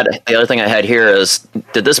other thing I had here is,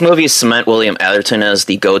 did this movie cement William Atherton as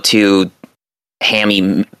the go-to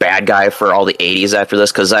hammy bad guy for all the 80s after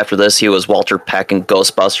this? Because after this, he was Walter Peck in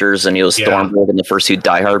Ghostbusters, and he was Thornburg in the first two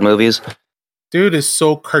Die Hard movies. Dude is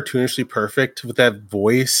so cartoonishly perfect with that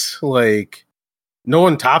voice. No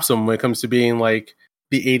one tops him when it comes to being the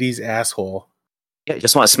 80s asshole. Yeah, you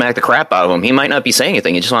just want to smack the crap out of him. He might not be saying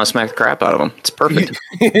anything. You just want to smack the crap out of him. It's perfect.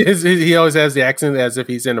 He always has the accent as if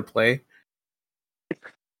he's in a play.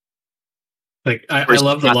 Like I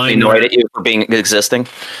love the line annoyed where, at you for being existing.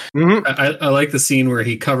 Mhm. I like the scene where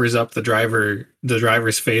he covers up the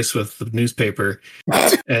driver's face with the newspaper,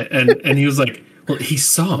 and he was like, "Well, he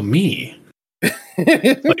saw me.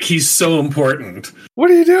 Like he's so important."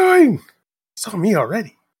 What are you doing? Saw me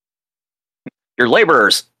already. You're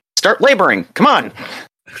laborers. Start laboring. Come on.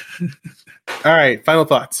 All right, final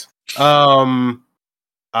thoughts.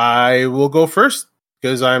 I will go first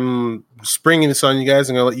because I'm springing this on you guys.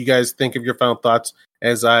 I'm gonna let you guys think of your final thoughts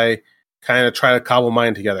as I kind of try to cobble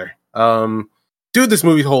mine together. Dude, this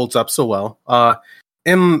movie holds up so well.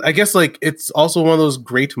 And I guess like it's also one of those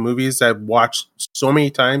great movies I've watched so many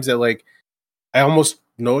times that like I almost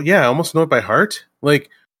know it by heart. Like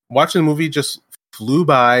watching the movie just flew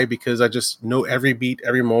by because I just know every beat,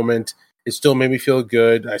 every moment. It still made me feel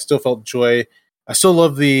good. I still felt joy. I still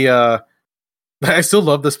love the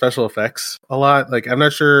special effects a lot. Like I'm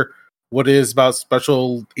not sure what it is about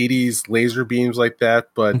special 80s laser beams like that,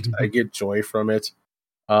 but I get joy from it.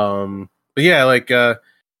 But yeah, like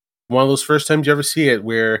one of those first times you ever see it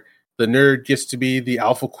where the nerd gets to be the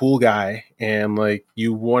alpha cool guy and like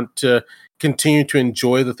you want to continue to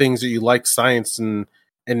enjoy the things that you like, science and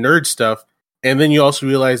nerd stuff. And then you also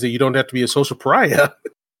realize that you don't have to be a social pariah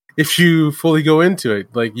if you fully go into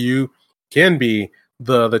it. Like you can be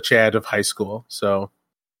the Chad of high school. So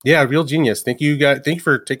yeah, real genius. Thank you guys. Thank you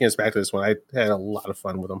for taking us back to this one. I had a lot of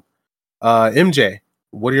fun with them. MJ,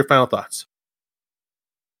 what are your final thoughts?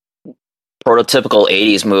 Prototypical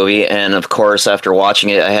 80s movie, and of course after watching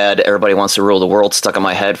it I had Everybody Wants to Rule the World stuck in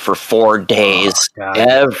my head for 4 days.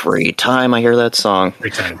 Every time I hear that song. Every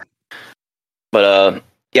time. But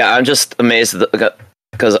yeah, I'm just amazed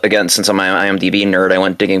because again, since I'm an IMDb nerd, I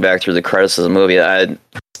went digging back through the credits of the movie. I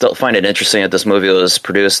still find it interesting that this movie was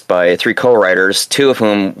produced by 3 co-writers, 2 of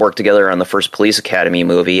whom worked together on the first Police Academy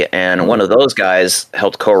movie, and one of those guys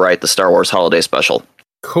helped co-write the Star Wars Holiday Special.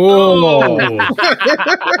 Cool.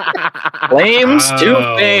 Claims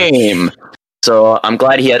to fame. So I'm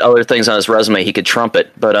glad he had other things on his resume he could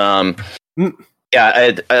trumpet. But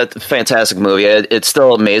yeah, fantastic movie. It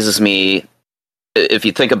still amazes me if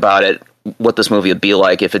you think about it, what this movie would be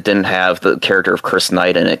like if it didn't have the character of Chris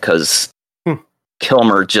Knight in it, because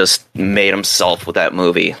Kilmer just made himself with that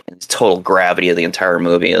movie. It's total gravity of the entire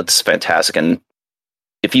movie. It's fantastic. And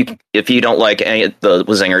if you don't like any of the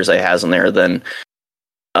zingers that he has in there, then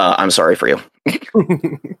I'm sorry for you.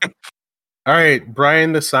 All right,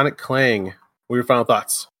 Brian the Sonic Clang. What are your final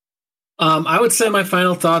thoughts? I would say my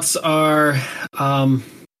final thoughts are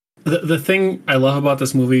the thing I love about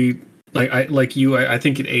this movie. I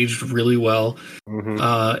think it aged really well,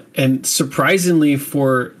 and surprisingly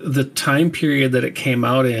for the time period that it came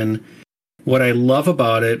out in, what I love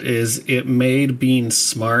about it is it made being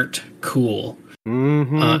smart cool.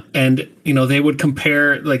 And they would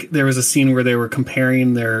compare, like there was a scene where they were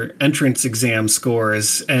comparing their entrance exam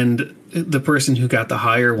scores, and the person who got the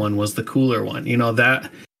higher one was the cooler one.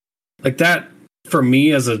 That for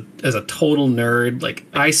me as a total nerd, like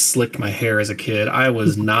I slicked my hair as a kid. I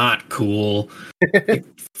was not cool.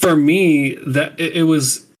 For me, that it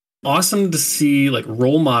was awesome to see like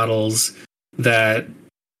role models that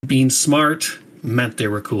being smart meant they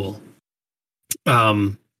were cool.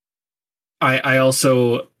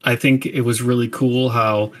 I think it was really cool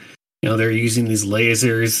how, they're using these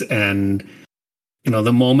lasers, and,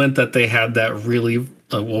 the moment that they had that really,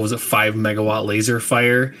 5 megawatt laser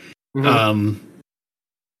fire,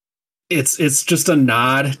 it's just a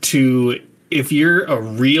nod to, if you're a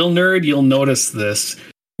real nerd, you'll notice this,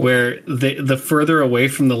 where the further away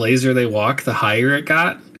from the laser they walk, the higher it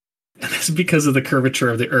got. And that's because of the curvature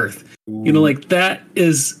of the Earth. That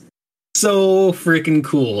is so freaking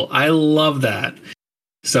cool. I love that.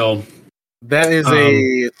 So that is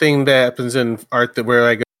a thing that happens in art that where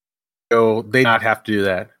I go, they not have to do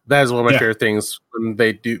that. That is one of my favorite things when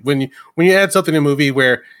they do, when you add something to a movie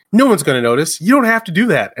where no one's going to notice, you don't have to do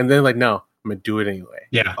that. And then like, no, I'm going to do it anyway.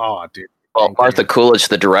 Yeah. Oh, dude. Well, Martha Coolidge,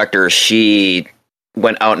 the director, she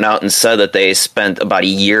went out and said that they spent about a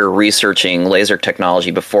year researching laser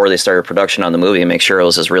technology before they started production on the movie and make sure it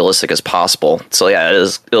was as realistic as possible. So yeah,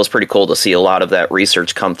 it was pretty cool to see a lot of that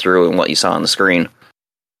research come through in what you saw on the screen.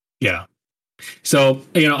 Yeah. So,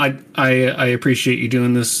 I appreciate you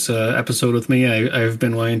doing this episode with me. I've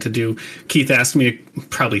been wanting to do. Keith asked me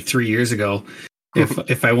probably 3 years ago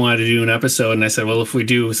if I wanted to do an episode, and I said, well, if we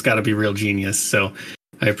do, it's got to be Real Genius. So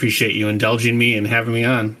I appreciate you indulging me and having me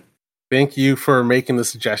on. Thank you for making the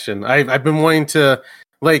suggestion. I've been wanting to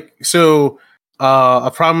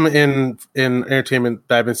a problem in entertainment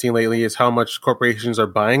that I've been seeing lately is how much corporations are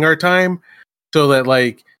buying our time, so that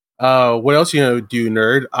What else you gonna do,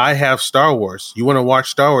 nerd? I have Star Wars. You want to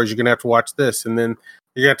watch Star Wars? You're gonna have to watch this, and then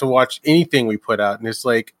you're gonna have to watch anything we put out. And it's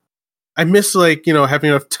like I miss having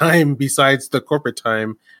enough time besides the corporate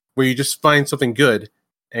time where you just find something good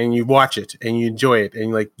and you watch it and you enjoy it,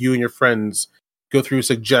 and like you and your friends go through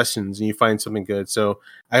suggestions and you find something good. So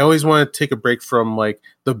I always want to take a break from like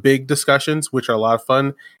the big discussions, which are a lot of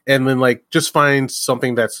fun, and then like just find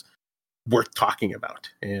something that's worth talking about.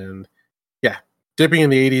 And yeah, dipping in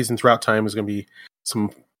the 80s and throughout time is going to be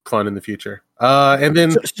some fun in the future. And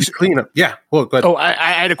then just clean up. Yeah. Well, go ahead. Oh, I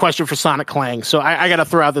had a question for Sonic Clang. So I got to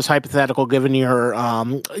throw out this hypothetical, given your,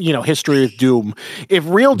 history with Doom. If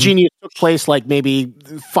Real Genius took place like maybe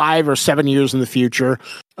 5 or 7 years in the future,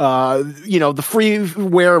 the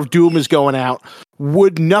freeware of Doom is going out.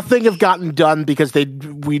 Would nothing have gotten done because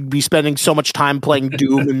we'd be spending so much time playing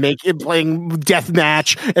Doom and playing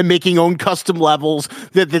Deathmatch and making own custom levels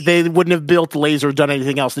that they wouldn't have built Laser or done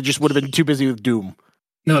anything else? They just would have been too busy with Doom.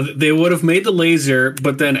 No, they would have made the Laser,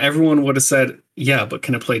 but then everyone would have said, "Yeah, but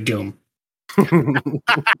can it play Doom?" Can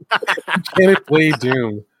it play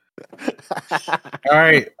Doom? All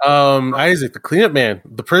right, Isaac, the cleanup man,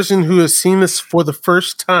 the person who has seen this for the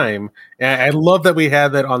first time. And I love that we had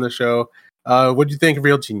that on the show. What do you think of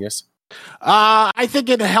Real Genius? I think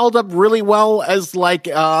it held up really well as like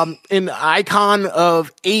an icon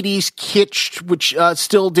of 80s kitsch, which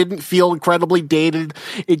still didn't feel incredibly dated.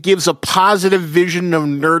 It gives a positive vision of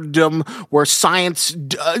nerddom where science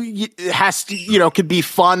has to, could be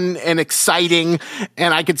fun and exciting.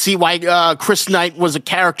 And I could see why Chris Knight was a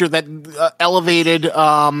character that elevated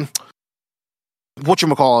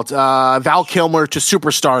Val Kilmer to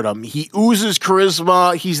superstardom. He oozes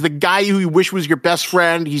charisma. He's the guy who you wish was your best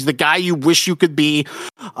friend. He's the guy you wish you could be.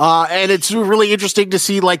 And it's really interesting to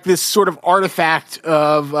see like this sort of artifact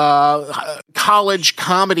of college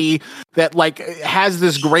comedy that like has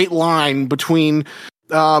this great line between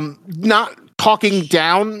not talking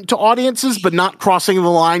down to audiences, but not crossing the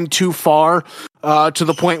line too far to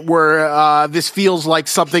the point where this feels like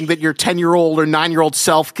something that your 10-year-old or 9-year-old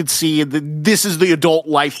self could see. This is the adult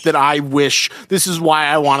life that I wish. This is why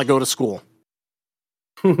I want to go to school.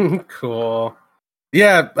 Cool.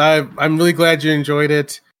 Yeah, I'm really glad you enjoyed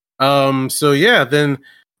it. So yeah, then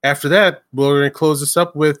after that, we're going to close this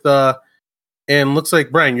up with, and looks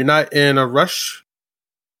like, Brian, you're not in a rush?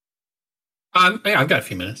 Yeah, I've got a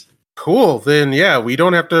few minutes. Cool. Then yeah, we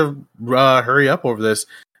don't have to hurry up over this.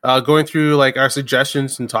 Going through like our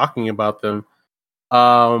suggestions and talking about them.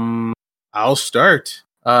 I'll start.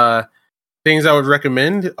 Things I would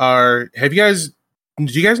recommend are: do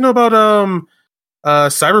you guys know about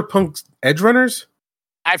Cyberpunk Edge Runners?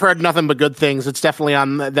 I've heard nothing but good things. It's definitely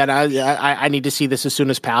on that. I need to see this as soon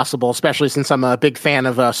as possible, especially since I'm a big fan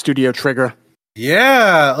of Studio Trigger.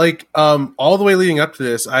 Yeah, like all the way leading up to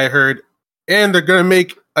this, I heard, and they're gonna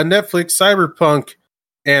make a Netflix Cyberpunk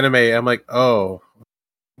anime. I'm like, oh,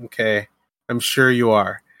 okay. I'm sure you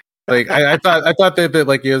are. Like, I thought that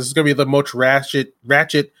like it was gonna be the most ratchet,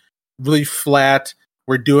 really flat.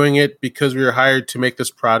 We're doing it because we were hired to make this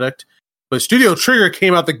product. But Studio Trigger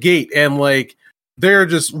came out the gate and like they're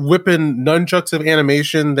just whipping nunchucks of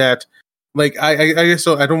animation that, like, I guess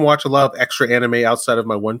so. I don't watch a lot of extra anime outside of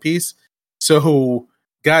my One Piece. So,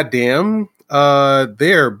 goddamn,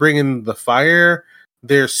 they're bringing the fire.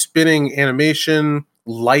 They're spinning animation,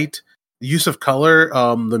 light, use of color,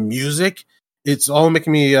 the music. It's all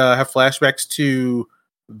making me have flashbacks to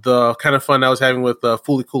the kind of fun I was having with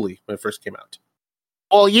Fooly Cooly when it first came out.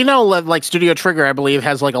 Well, like Studio Trigger, I believe,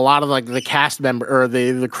 has like a lot of like the cast member or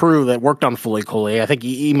the crew that worked on Fooly Cooly. I think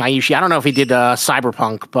Imaishi, I don't know if he did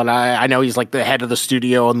Cyberpunk, but I know he's like the head of the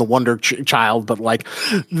studio and the Wonder Child. But like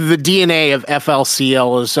the DNA of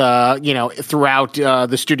FLCL is, throughout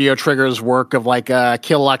the Studio Trigger's work of like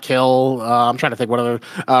Kill La Kill. I'm trying to think what other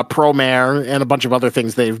Promare and a bunch of other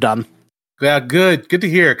things they've done. Yeah, good to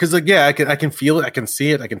hear. Because like, yeah, I can feel it, I can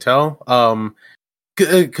see it, I can tell.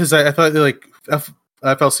 Because I thought like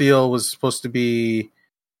FLCL was supposed to be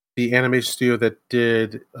the animation studio that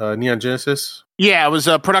did Neon Genesis. Yeah, it was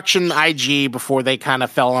a production IG before they kind of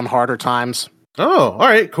fell on harder times. Oh, all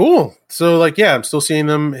right, cool. So like, yeah, I'm still seeing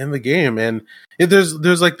them in the game, and there's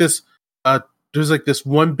like this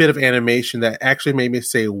one bit of animation that actually made me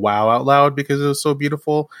say "wow" out loud because it was so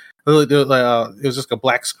beautiful. It was just a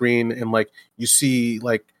black screen, and like you see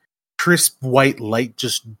like crisp white light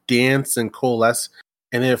just dance and coalesce.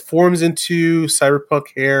 And then it forms into cyberpunk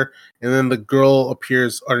hair, and then the girl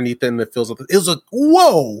appears underneath it, and it fills up. It was like,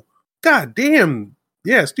 whoa, god damn,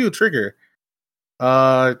 yeah, Studio Trigger.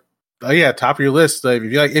 Yeah, top of your list. If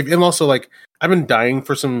you like, and also like, I've been dying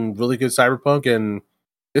for some really good cyberpunk, and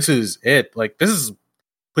this is it. Like, this is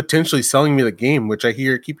potentially selling me the game, which I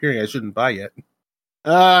keep hearing I shouldn't buy yet.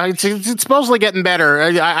 It's supposedly getting better.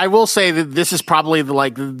 I will say that this is probably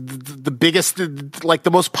the biggest, like the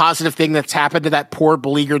most positive thing that's happened to that poor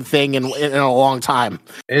beleaguered thing in a long time.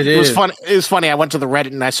 It was fun. It was funny. I went to the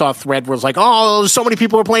Reddit and I saw a thread where it was like, "Oh, so many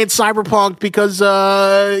people are playing Cyberpunk because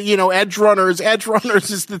Edge Runners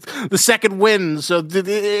is the second win." So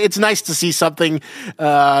it's nice to see something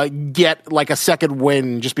get like a second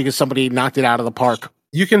win just because somebody knocked it out of the park.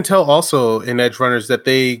 You can tell also in Edge Runners that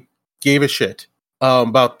they gave a shit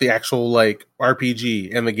about the actual like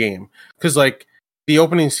RPG and the game, because like the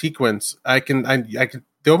opening sequence, the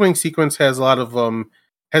opening sequence has a lot of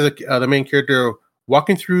the main character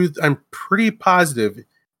walking through. I'm pretty positive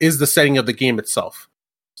is the setting of the game itself.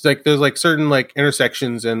 It's like there's like certain like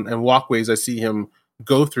intersections and walkways I see him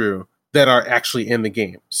go through that are actually in the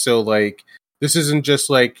game. So like this isn't just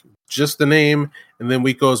the name and then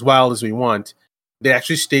we go as wild as we want. They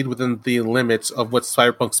actually stayed within the limits of what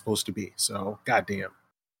Cyberpunk's supposed to be. So, goddamn.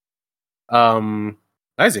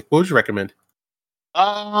 Isaac, what would you recommend?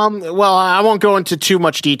 Well, I won't go into too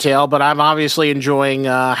much detail, but I'm obviously enjoying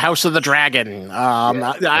House of the Dragon.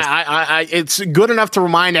 It's good enough to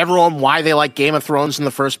remind everyone why they like Game of Thrones in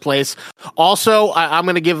the first place. Also, I'm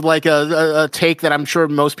going to give like a take that I'm sure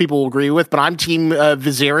most people will agree with, but I'm Team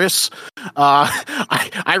Viserys.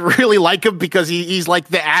 I really like him because he's like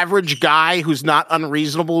the average guy who's not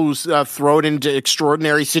unreasonable, who's thrown into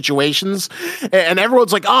extraordinary situations, and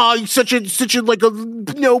everyone's like, "Oh, he's such a like a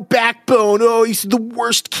no backbone. Oh, he's the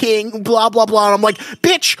worst king, blah blah blah." And I'm like,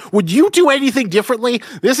 bitch, would you do anything differently?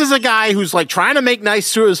 This is a guy who's like trying to make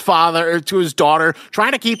nice to his father or to his daughter,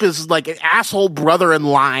 trying to keep his like asshole brother in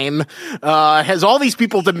line, has all these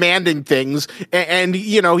people demanding things, and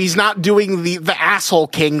he's not doing the asshole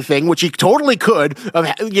king thing, which he totally could,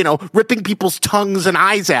 of ripping people's tongues and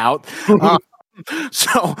eyes out.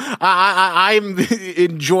 So I'm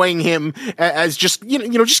enjoying him as just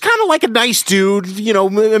just kind of like a nice dude,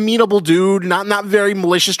 amenable dude, not very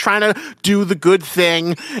malicious, trying to do the good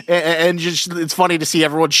thing, and just it's funny to see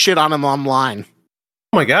everyone shit on him online.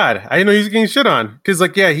 Oh my god, I didn't know he was getting shit on because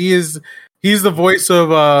he's the voice of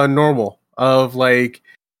normal, of like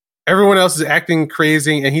everyone else is acting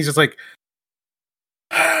crazy and he's just like,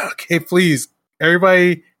 okay, please,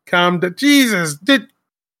 everybody calm down. Jesus,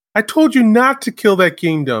 I told you not to kill that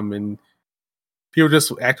kingdom, and people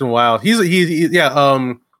just acting wild.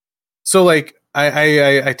 So like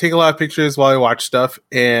I take a lot of pictures while I watch stuff,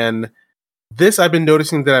 and this I've been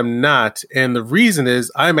noticing that I'm not, and the reason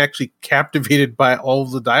is I'm actually captivated by all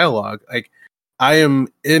of the dialogue. Like I am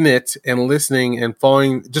in it and listening and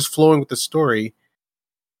flowing with the story,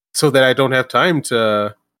 so that I don't have time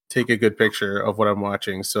to take a good picture of what I'm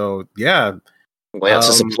watching. So yeah. Well, it's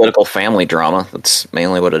just a political family drama. That's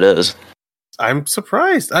mainly what it is. I'm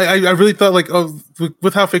surprised. I really thought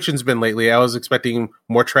with how fiction's been lately, I was expecting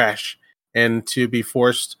more trash and to be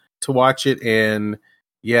forced to watch it. And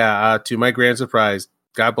to my grand surprise,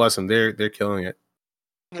 God bless them, they're killing it.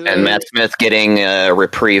 And Matt Smith getting a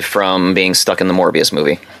reprieve from being stuck in the Morbius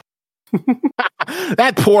movie.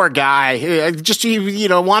 That poor guy just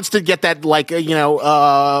wants to get that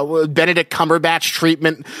Benedict Cumberbatch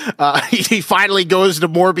treatment. He finally goes to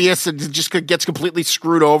Morbius and just gets completely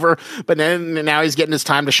screwed over, but then now he's getting his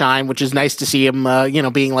time to shine, which is nice to see him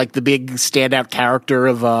being like the big standout character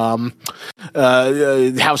of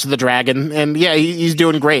House of the Dragon, and he's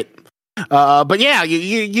doing great. But yeah,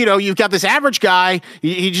 you've got this average guy.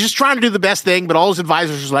 He's just trying to do the best thing, but all his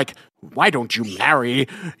advisors are like, why don't you marry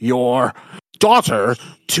your daughter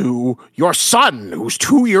to your son, who's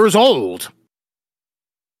 2 years old?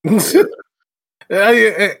 And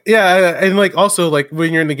like also like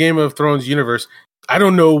when you're in the Game of Thrones universe, I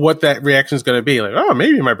don't know what that reaction is going to be. Like, oh,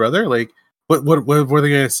 maybe my brother. Like, what are they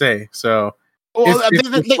going to say? So. Well,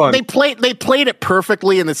 they played it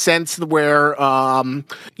perfectly in the sense where in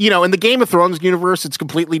the Game of Thrones universe, it's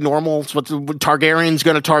completely normal. It's what Targaryen's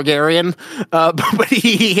going to Targaryen, but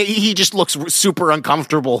he just looks super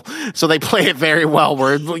uncomfortable. So they play it very well,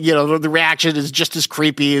 where the reaction is just as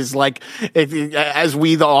creepy as as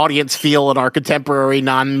we the audience feel in our contemporary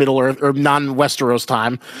non-Middle Earth or non-Westeros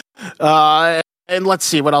time. And let's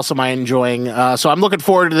see, what else am I enjoying? So I'm looking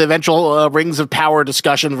forward to the eventual Rings of Power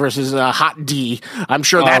discussion versus Hot D. I'm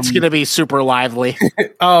sure that's going to be super lively.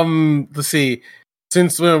 Let's see.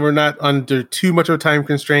 Since we're not under too much of a time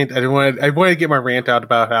constraint, I want to get my rant out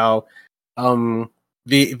about how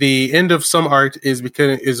the end of some art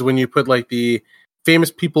is when you put like the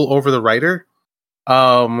famous people over the writer,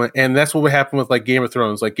 and that's what would happen with like Game of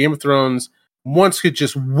Thrones. Like Game of Thrones once could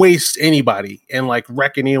just waste anybody and like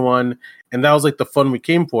wreck anyone. And that was like the fun we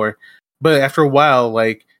came for. But after a while,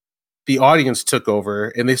 like the audience took over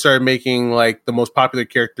and they started making like the most popular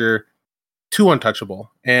character too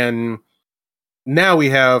untouchable. And now we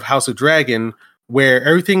have House of Dragon, where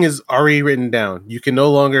everything is already written down. You can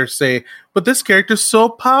no longer say, but this character's so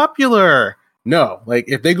popular. No, like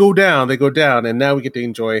if they go down, they go down. And now we get to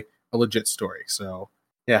enjoy a legit story. So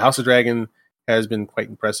yeah, House of Dragon has been quite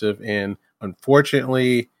impressive. And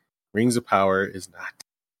unfortunately, Rings of Power is not.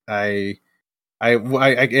 Yeah,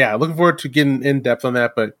 looking forward to getting in depth on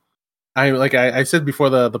that. But I said before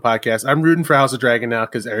the podcast, I'm rooting for House of Dragon now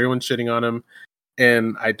because everyone's shitting on them.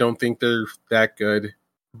 And I don't think they're that good.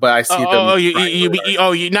 But I see them.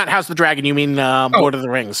 You not House of the Dragon. You mean Lord of the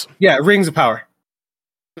Rings? Yeah, Rings of Power.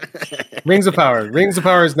 Rings of Power. Rings of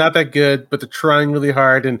Power is not that good, but they're trying really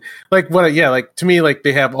hard. And to me, like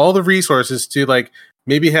they have all the resources to like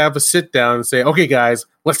maybe have a sit down and say, okay, guys,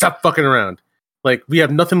 let's stop fucking around. Like we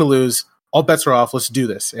have nothing to lose. All bets are off. Let's do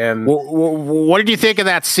this. And what did you think of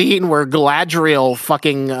that scene where Galadriel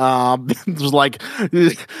fucking was like,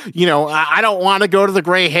 I don't want to go to the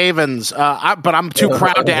Grey Havens, but I'm too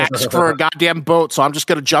proud to ask for a goddamn boat, so I'm just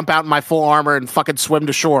gonna jump out in my full armor and fucking swim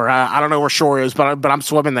to shore. I don't know where shore is, but I'm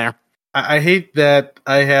swimming there. I hate that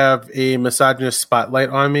I have a misogynist spotlight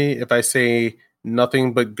on me if I say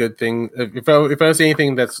nothing but good things. If I say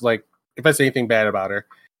anything if I say anything bad about her.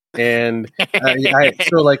 And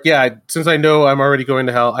since I know I'm already going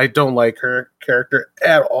to hell, I don't like her character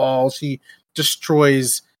at all. She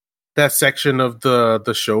destroys that section of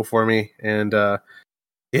the show for me, and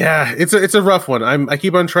it's a rough one. I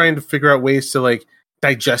keep on trying to figure out ways to like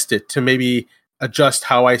digest it, to maybe adjust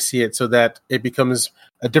how I see it so that it becomes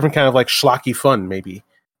a different kind of like schlocky fun, maybe.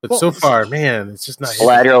 But so far, man, it's just not.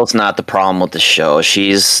 Galadriel's not the problem with the show.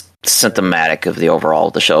 She's symptomatic of the overall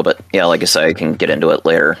of the show. But yeah, like I said, I can get into it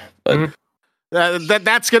later. But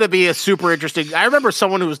that's going to be a super interesting. I remember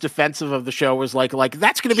someone who was defensive of the show was like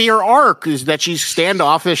that's going to be her arc, is that she's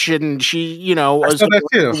standoffish and she, is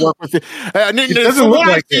that work with it. It doesn't look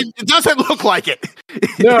like it. It doesn't look like it.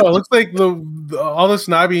 No, it looks like all the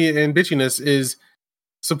snobby and bitchiness is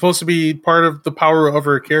supposed to be part of the power of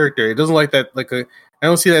her character. It doesn't like that. I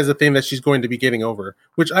don't see that as a thing that she's going to be getting over,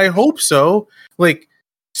 which I hope so.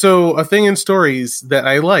 So a thing in stories that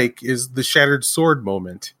I like is the shattered sword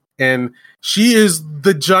moment. And she is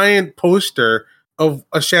the giant poster of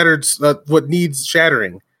a shattered, what needs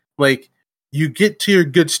shattering. Like, you get to your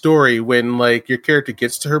good story when, like, your character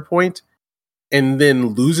gets to her point and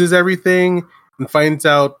then loses everything and finds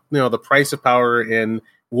out, the price of power and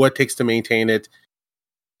what it takes to maintain it.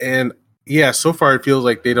 And, yeah, so far it feels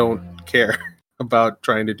like they don't care about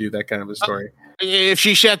trying to do that kind of a story. If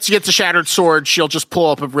she gets a shattered sword, she'll just pull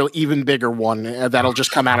up a real even bigger one that'll just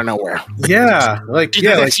come out of nowhere. Yeah,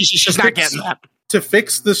 she's not getting that. To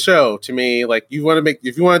fix the show, to me, like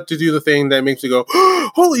if you want to do the thing that makes you go,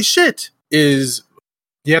 holy shit, is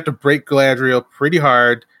you have to break Galadriel pretty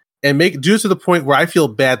hard and do it to the point where I feel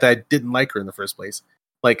bad that I didn't like her in the first place.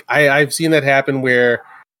 Like I've seen that happen where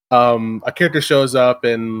a character shows up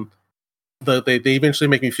and they eventually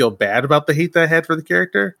make me feel bad about the hate that I had for the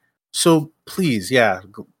character. So please,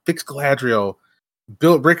 fix Galadriel,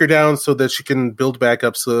 break her down so that she can build back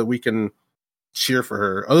up so that we can cheer for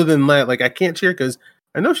her. Other than that, I can't cheer because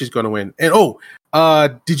I know she's going to win.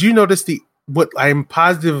 And did you notice what I'm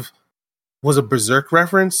positive was a Berserk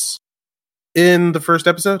reference in the first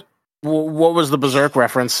episode? What was the Berserk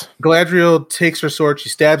reference? Galadriel takes her sword, she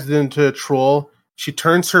stabs it into a troll, she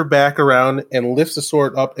turns her back around and lifts the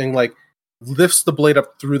sword up and lifts the blade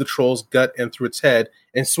up through the troll's gut and through its head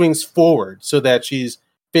and swings forward so that she's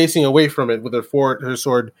facing away from it with her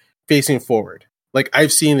sword facing forward.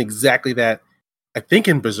 I've seen exactly that, I think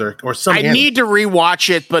in Berserk or something. I need to rewatch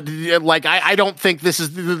it, but I don't think this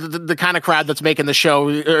is the kind of crowd that's making the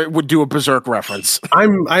show would do a Berserk reference.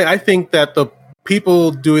 I think that the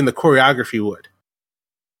people doing the choreography would.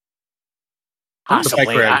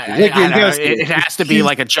 Possibly. It has to be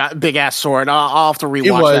like a big ass sword. I'll have to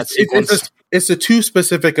rewatch that sequence. It's a too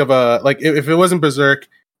specific of a if it wasn't Berserk,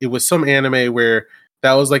 it was some anime where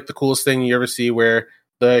that was the coolest thing you ever see, where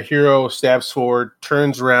the hero stabs forward,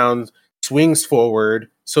 turns around, swings forward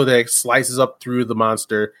so that it slices up through the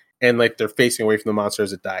monster and they're facing away from the monster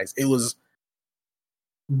as it dies. It was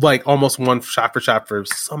almost one shot for shot for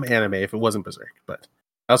some anime if it wasn't Berserk, but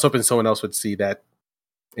I was hoping someone else would see that.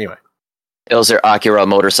 Anyway. It was their Akira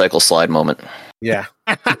motorcycle slide moment. Yeah.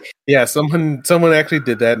 Yeah, someone actually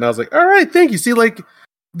did that, and I was like, all right, thank you. See,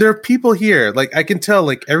 there are people here. I can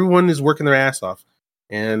tell, everyone is working their ass off.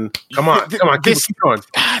 And come on, keep going.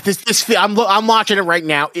 I'm watching it right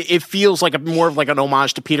now. It feels like more of an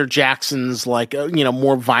homage to Peter Jackson's,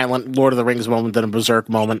 more violent Lord of the Rings moment than a Berserk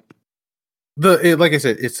moment. like I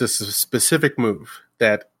said, it's a specific move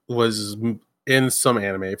that was in some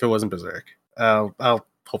anime. If it wasn't Berserk, I'll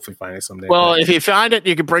hopefully find it someday. Well, if you find it,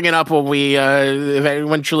 you can bring it up when we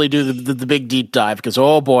eventually do the big deep dive. Because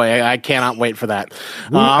oh boy, I cannot wait for that.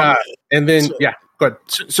 And then go ahead.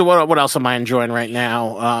 So what else am I enjoying right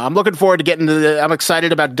now? I'm looking forward to getting I'm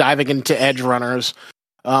excited about diving into Edge Runners.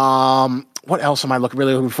 What else am I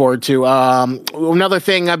really looking forward to? Another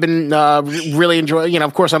thing I've been really enjoying.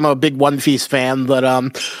 Of course, I'm a big One Piece fan, but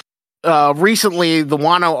recently the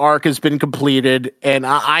Wano arc has been completed, and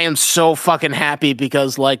I am so fucking happy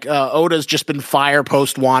because Oda's just been fire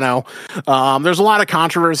post Wano. There's a lot of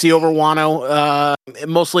controversy over Wano,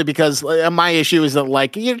 mostly because my issue is that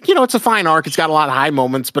it's a fine arc. It's got a lot of high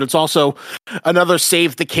moments, but it's also another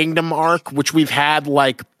Save the Kingdom arc, which we've had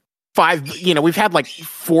we've had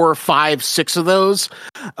 4, 5, 6 of those.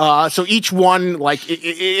 So each one,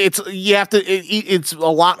 it's a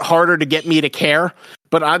lot harder to get me to care.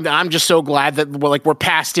 But I'm just so glad that we're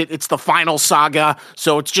past it. It's the final saga,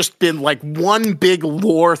 so it's just been one big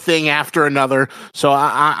lore thing after another. So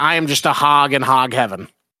I am just a hog in hog heaven.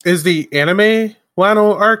 Is the anime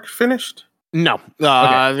Wano arc finished? No,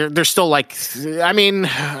 Okay. they're still they're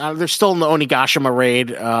still in the Onigashima raid.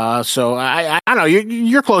 So I don't know.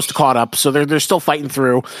 You're close to caught up. So they're still fighting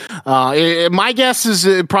through. My guess is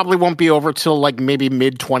it probably won't be over till maybe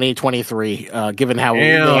mid 2023, given how the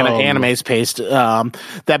anime's paced.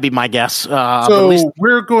 That'd be my guess. So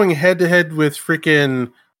we're going head to head with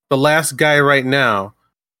freaking the last guy right now,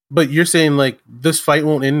 but you're saying this fight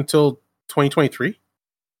won't end until 2023?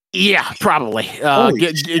 Yeah, probably.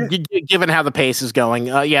 Given how the pace is going,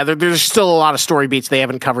 there's still a lot of story beats they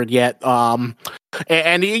haven't covered yet. And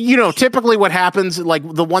typically what happens,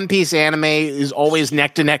 the One Piece anime is always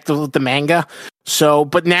neck to neck with the manga. So,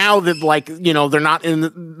 but now that they're not in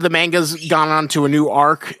the manga's gone on to a new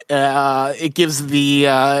arc, it gives the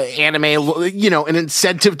anime an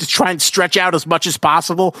incentive to try and stretch out as much as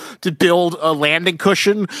possible to build a landing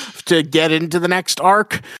cushion to get into the next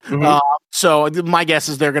arc. Mm-hmm. So my guess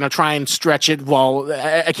is they're going to try and stretch it while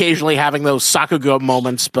occasionally having those Sakuga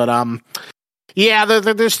moments, but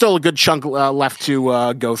there's still a good chunk left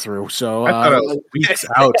to go through. So I thought it was weeks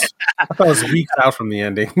out. I thought it was weeks out from the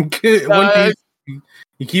ending. One Piece,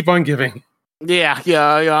 you keep on giving. Yeah.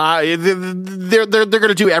 They're going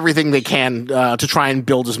to do everything they can to try and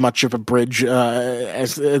build as much of a bridge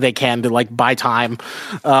as they can to buy time.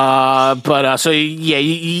 You got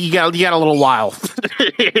a little while.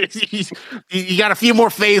 you got a few more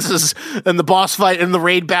phases in the boss fight and the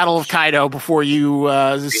raid battle of Kaido before you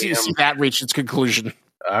see that reach its conclusion.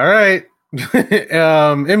 All right,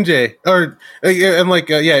 MJ,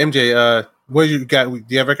 MJ. What you got? Do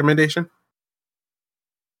you have a recommendation?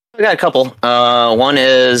 I got a couple. One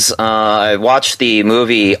is I watched the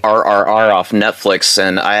movie RRR off Netflix,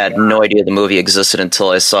 and I had no idea the movie existed until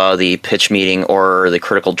I saw the pitch meeting or the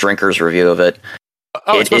Critical Drinkers review of it.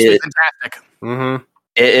 Oh, it's supposed to be fantastic. Mm-hmm.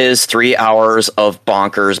 It is 3 hours of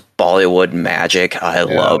bonkers Bollywood magic. I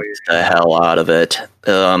loved the hell out of it.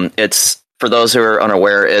 It's, for those who are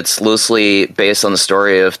unaware, it's loosely based on the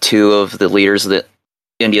story of 2 of the leaders of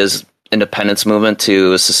India's independence movement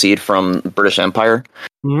to secede from the British Empire.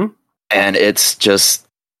 Mm-hmm. And it's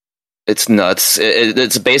nuts.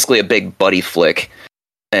 It's basically a big buddy flick,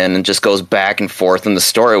 and it just goes back and forth. And the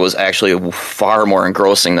story was actually far more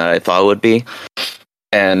engrossing than I thought it would be.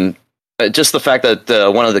 And just the fact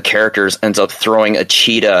that one of the characters ends up throwing a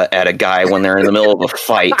cheetah at a guy when they're in the middle of a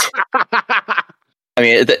fight. I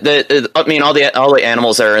mean, all the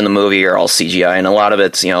animals that are in the movie are all CGI, and a lot of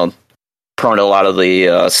it's prone to a lot of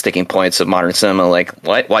the sticking points of modern cinema,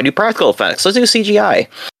 why do practical effects? Let's do CGI.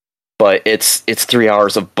 But it's 3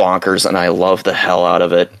 hours of bonkers, and I love the hell out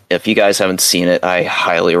of it. If you guys haven't seen it, I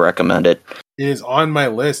highly recommend it. It is on my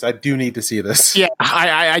list. I do need to see this. Yeah,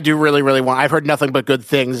 I do really, really want. I've heard nothing but good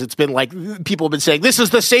things. It's been people have been saying, this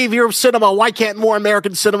is the savior of cinema. Why can't more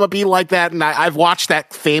American cinema be like that? And I've watched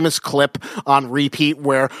that famous clip on repeat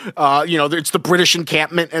where, it's the British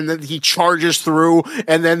encampment, and then he charges through,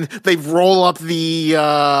 and then they roll up the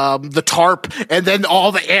tarp, and then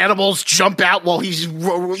all the animals jump out while he's,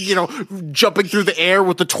 jumping through the air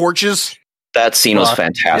with the torches. That scene was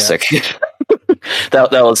fantastic. Yeah.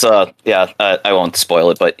 that was I won't spoil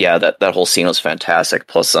it, but yeah, that whole scene was fantastic.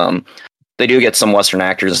 Plus they do get some Western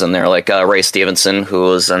actors in there, like Ray Stevenson, who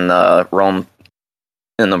was in the Rome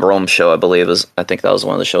show, I think that was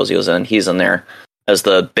one of the shows he was in. He's in there as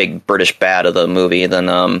the big British bad of the movie. Then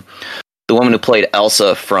the woman who played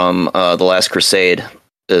Elsa from The Last Crusade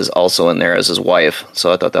is also in there as his wife,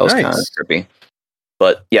 so I thought that was kind of trippy.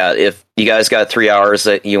 But yeah, if you guys got 3 hours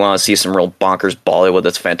that you want to see some real bonkers Bollywood,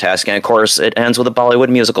 that's fantastic. And of course, it ends with a Bollywood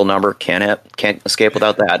musical number. Can't escape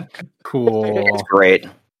without that. Cool. It's great.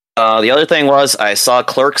 The other thing was I saw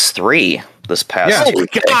Clerks 3 this past Oh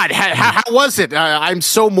Tuesday. God, how was it? I'm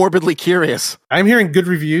so morbidly curious. I'm hearing good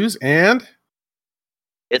reviews, and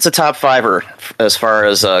It's a top fiver as far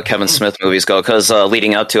as Kevin Smith movies go, because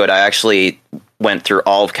leading up to it, I actually went through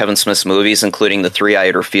all of Kevin Smith's movies, including the 3 I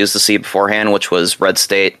had refused to see beforehand, which was Red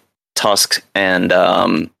State, Tusk, and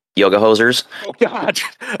Yoga Hosers. Oh God!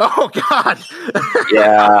 Oh God!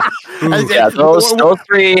 Yeah, yeah,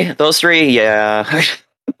 those three, yeah.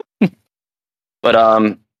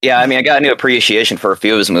 But yeah, I mean, I got a new appreciation for a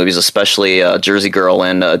few of his movies, especially Jersey Girl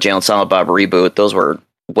and Jay and Silent Bob Reboot. Those were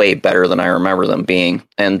way better than I remember them being.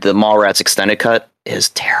 And the Mallrats extended cut is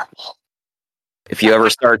terrible. If you ever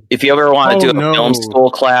want to do a film school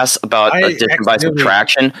class about addition by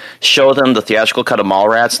subtraction, show them the theatrical cut of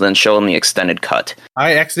Mallrats, and then show them the extended cut.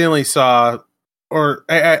 I accidentally saw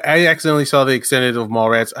the extended of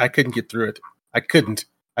Mallrats. I couldn't get through it. I could not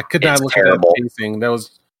look at that pacing. That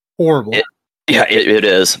was horrible. It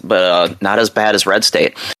is, but not as bad as Red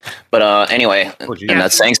State. But anyway, and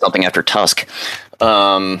that's saying something after Tusk.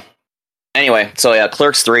 Anyway, so yeah,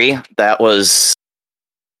 Clerks 3, that was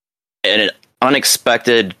an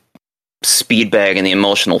unexpected speed bag in the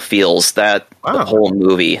emotional feels. The whole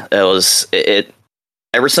movie. It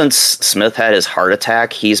ever since Smith had his heart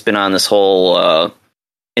attack, he's been on this whole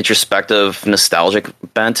introspective, nostalgic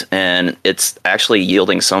bent, and it's actually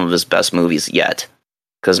yielding some of his best movies yet.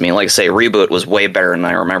 Because, I mean, like I say, Reboot was way better than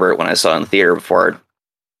I remember it when I saw it in the theater before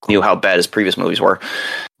I knew how bad his previous movies were.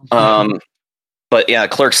 But yeah,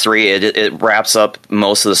 Clerks 3, it wraps up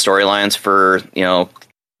most of the storylines for,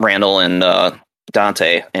 Randall and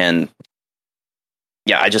Dante. And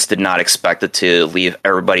yeah, I just did not expect it to leave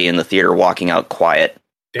everybody in the theater walking out quiet.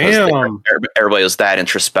 Damn. Everybody was that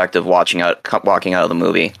introspective walking out of the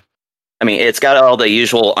movie. I mean, it's got all the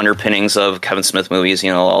usual underpinnings of Kevin Smith movies,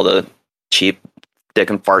 all the cheap dick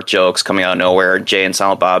and fart jokes coming out of nowhere, Jay and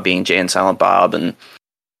Silent Bob being Jay and Silent Bob, and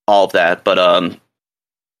all of that. But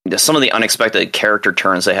some of the unexpected character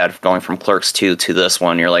turns they had going from Clerks 2 to this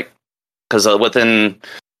one, you're like, because within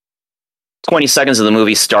 20 seconds of the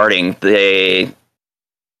movie starting, they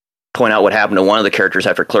point out what happened to one of the characters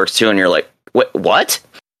after Clerks 2, and you're like, what?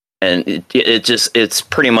 And it's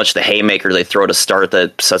pretty much the haymaker they throw to start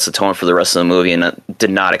that sets the tone for the rest of the movie, and I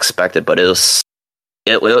did not expect it, but it's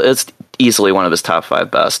easily one of his top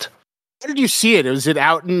 5 best. How did you see it? Was it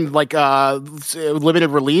out in like limited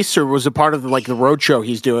release, or was it part of the road show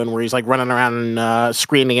he's doing, where he's like running around and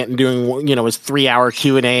screening it and doing his 3-hour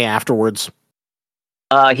Q&A afterwards?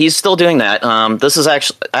 He's still doing that.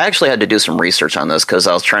 I actually had to do some research on this because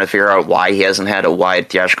I was trying to figure out why he hasn't had a wide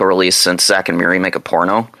theatrical release since Zack and Miri Make a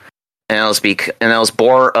Porno, and that was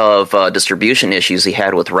more of distribution issues he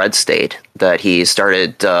had with Red State that he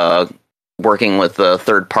started working with a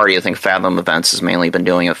third party. I think Fathom Events has mainly been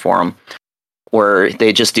doing it for him, where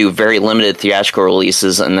they just do very limited theatrical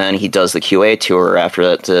releases, and then he does the QA tour after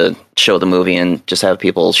that to show the movie and just have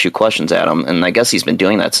people shoot questions at him. And I guess he's been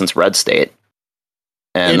doing that since Red State.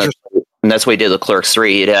 And that's what he did with Clerks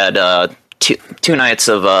 3. He had two nights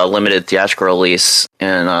of limited theatrical release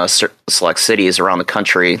in select cities around the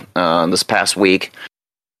country this past week.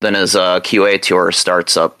 Then his QA tour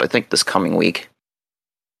starts up, I think, this coming week.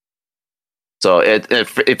 So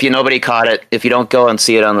if nobody caught it, if you don't go and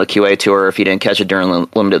see it on the QA tour, if you didn't catch it during the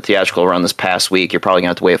limited theatrical run this past week, you're probably going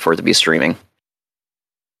to have to wait for it to be streaming.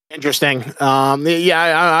 Interesting.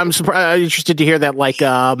 I'm surprised, interested to hear that,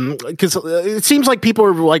 because it seems like people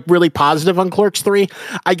are really positive on Clerks 3.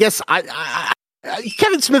 I guess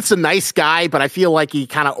Kevin Smith's a nice guy, but I feel like he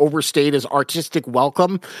kind of overstayed his artistic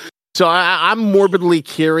welcome. So I'm morbidly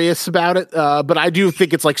curious about it, but I do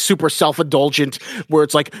think it's super self-indulgent, where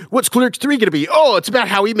it's like, what's Clerks 3 going to be? Oh, it's about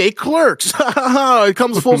how he made Clerks. It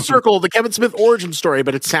comes full circle, the Kevin Smith origin story,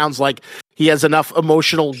 but it sounds like he has enough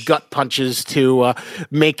emotional gut punches to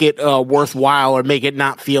make it worthwhile, or make it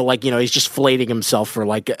not feel like, he's just flaying himself for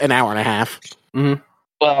an hour and a half. Mm-hmm.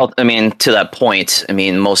 Well, I mean, to that point,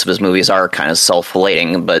 most of his movies are kind of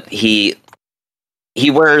self-flating, but he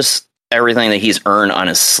wears everything that he's earned on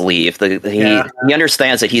his sleeve. He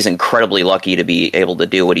understands that he's incredibly lucky to be able to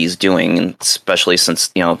do what he's doing, and especially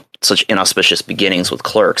since, such inauspicious beginnings with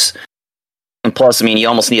Clerks. And plus, you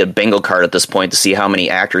almost need a bingo card at this point to see how many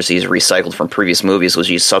actors he's recycled from previous movies,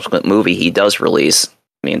 which each subsequent movie he does release.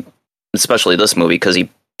 Especially this movie, because he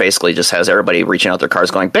basically just has everybody reaching out their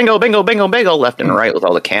cards going, bingo, bingo, bingo, bingo, left and right with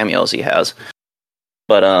all the cameos he has.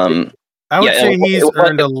 But, I would Yeah, say and he's what-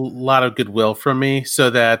 earned a lot of goodwill from me, so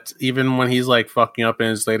that even when he's like fucking up in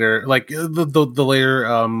his later, like the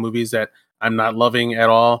later movies that I'm not loving at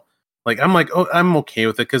all, like I'm okay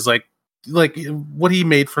with it because like what he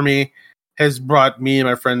made for me has brought me and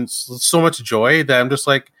my friends so much joy that I'm just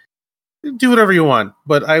like, do whatever you want,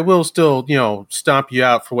 but I will still, stomp you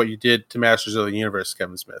out for what you did to Masters of the Universe,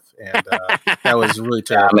 Kevin Smith, and that was really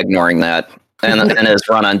terrible. I'm ignoring that. And his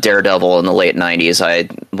run on Daredevil in the late '90s, I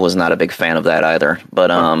was not a big fan of that either.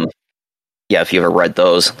 But yeah, if you ever read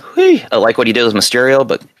those, I like what he did with Mysterio,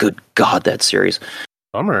 but good God, that series.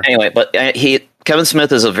 Bummer. Anyway, but Kevin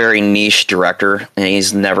Smith is a very niche director, and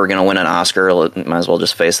he's never going to win an Oscar. Might as well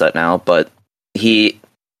just face that now. But he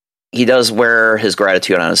does wear his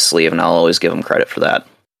gratitude on his sleeve, and I'll always give him credit for that.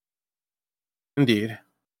 Indeed.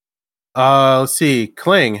 Let's see,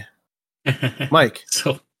 Kling, Mike.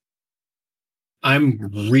 So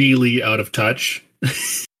I'm really out of touch.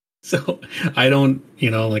 So I don't,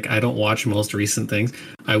 I don't watch most recent things.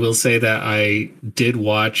 I will say that I did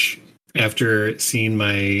watch after seeing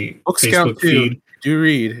my Book Facebook Scout feed. 2. Do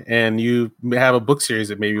read, and you have a book series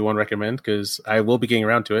that maybe you want to recommend because I will be getting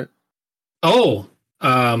around to it. Oh,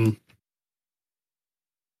 are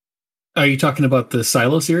you talking about the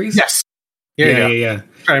Silo series? Yes. Yeah.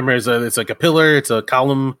 Primer is it's like a pillar. It's a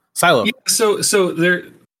column silo. Yeah, so there.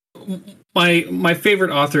 My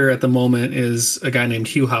favorite author at the moment is a guy named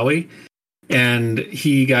Hugh Howey, and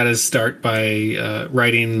he got his start by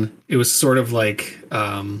writing. It was sort of like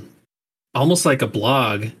almost like a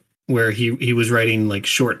blog where he was writing like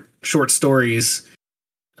short stories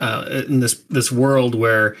in this world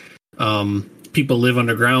where people live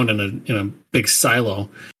underground in a big silo,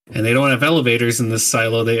 and they don't have elevators in this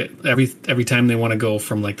silo. They every time they want to go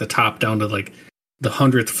from like the top down to like the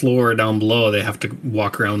 100th floor down below, they have to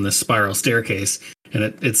walk around this spiral staircase, and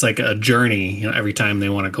it's like a journey, every time they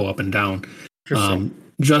want to go up and down.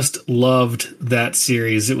 Just loved that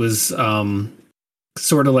series. It was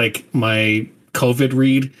sort of like my COVID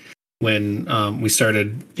read when we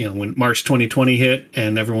started, when March 2020 hit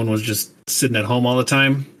and everyone was just sitting at home all the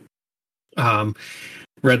time.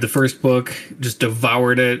 Read the first book, just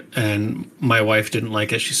devoured it, and my wife didn't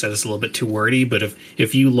like it. She said it's a little bit too wordy, but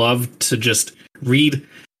if you love to just read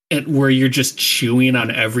it where you're just chewing on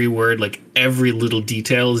every word, like every little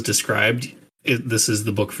detail is described, this is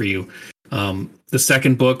the book for you. The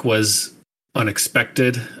second book was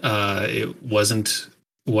unexpected. It wasn't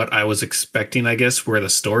what I was expecting, I guess, where the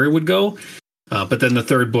story would go. But then the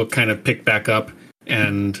third book kind of picked back up,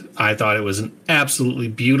 and I thought it was an absolutely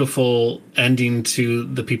beautiful ending to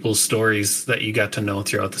the people's stories that you got to know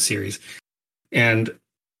throughout the series. And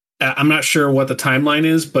I'm not sure what the timeline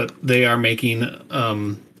is, but they are making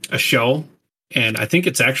a show, and I think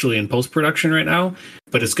it's actually in post-production right now,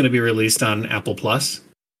 but it's going to be released on Apple Plus.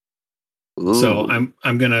 Ooh. So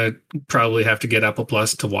I'm going to probably have to get Apple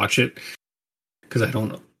Plus to watch it, because I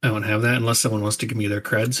don't have that unless someone wants to give me their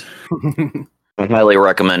creds. I highly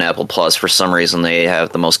recommend Apple Plus. For some reason, they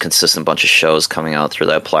have the most consistent bunch of shows coming out through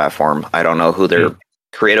that platform. I don't know who their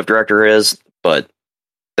creative director is, but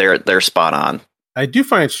they're spot on. I do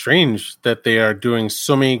find it strange that they are doing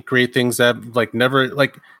so many great things that like never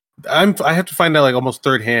like I have to find out like almost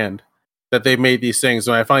third hand that they made these things.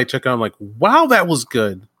 When I finally check out, I'm like, wow, that was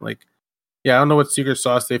good. Like, yeah, I don't know what secret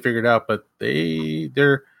sauce they figured out, but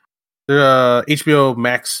they're HBO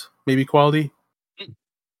Max maybe quality.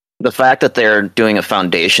 The fact that they're doing a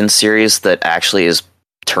Foundation series that actually is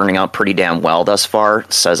turning out pretty damn well thus far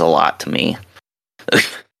says a lot to me.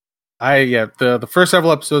 The first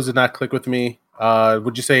several episodes did not click with me.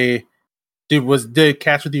 Would you say did it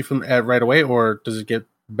catch with you from right away, or does it get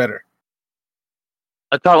better?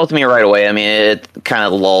 It caught with me right away. I mean, it kind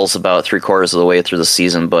of lulls about 3/4 of the way through the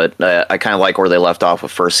season, but I kind of like where they left off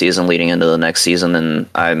with first season leading into the next season,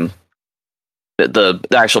 and the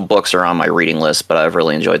actual books are on my reading list, but I've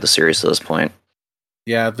really enjoyed the series to this point.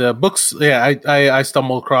 Yeah, the books. Yeah, I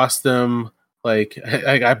stumbled across them. Like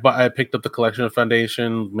I picked up the collection of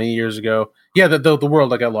Foundation many years ago. Yeah, the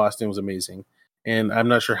world I got lost in was amazing, and I'm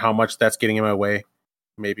not sure how much that's getting in my way,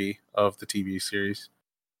 maybe, of the TV series.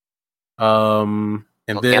 And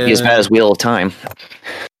then can't be as bad as Wheel of Time.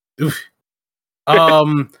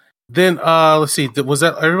 Then let's see. Was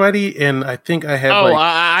that everybody? And I think I had.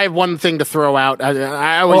 I have one thing to throw out.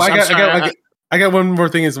 I got one more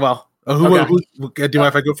thing as well. Do you mind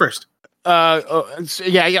if I go first?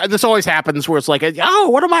 Yeah. This always happens where it's like, oh,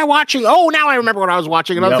 what am I watching? Oh, now I remember what I was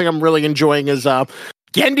watching. Another thing I'm really enjoying is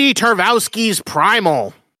Gendy Tartakovsky's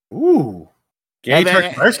Primal. Ooh, Gendy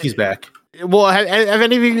Tartakovsky's back. Well, have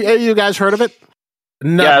any of you guys heard of it?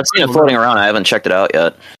 Yeah, I've seen it floating around. I haven't checked it out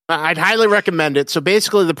yet. I'd highly recommend it. So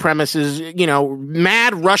basically, the premise is,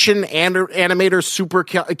 mad Russian animator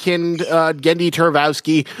superkind Gendy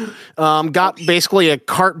Tartakovsky got basically a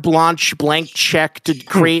carte blanche blank check to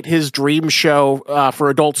create his dream show for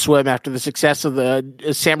Adult Swim after the success of the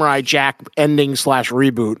Samurai Jack ending /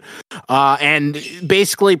 reboot. And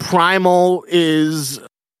basically, Primal is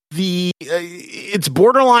it's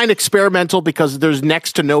borderline experimental because there's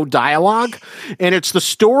next to no dialogue, and it's the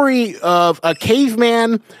story of a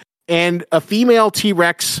caveman and a female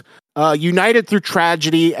T-Rex united through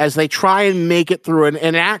tragedy as they try and make it through an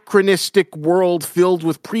anachronistic world filled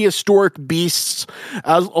with prehistoric beasts,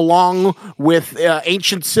 along with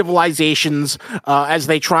ancient civilizations, as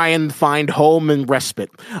they try and find home and respite.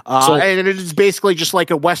 And it is basically just like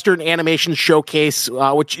a Western animation showcase,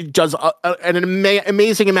 which does an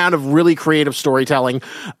amazing amount of really creative storytelling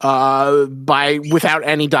without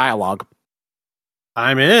any dialogue.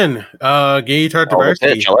 I'm in. Gendy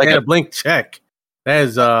Tartakovsky and a blank check. That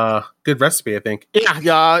is a good recipe, I think.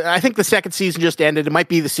 Yeah, I think the second season just ended. It might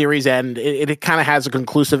be the series end. It kind of has a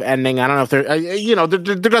conclusive ending. I don't know if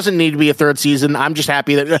there doesn't need to be a third season. I'm just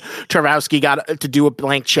happy that Tartakovsky got to do a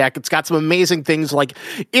blank check. It's got some amazing things. Like,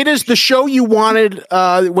 it is the show you wanted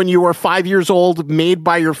when you were 5 years old, made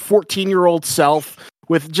by your 14-year-old self,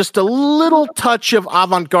 with just a little touch of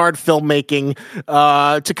avant-garde filmmaking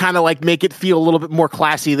to kind of like make it feel a little bit more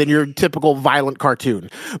classy than your typical violent cartoon.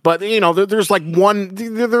 But, there's like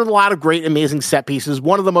there are a lot of great, amazing set pieces.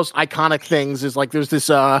 One of the most iconic things is like there's this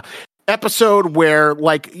episode where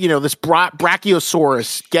this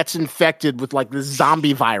Brachiosaurus gets infected with like this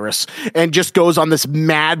zombie virus and just goes on this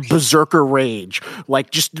mad berserker rage, like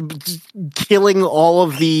just killing all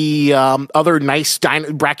of the other nice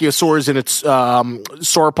Brachiosaurs and its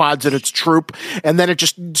sauropods and its troop, and then it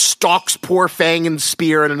just stalks poor Fang and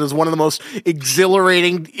Spear, and it is one of the most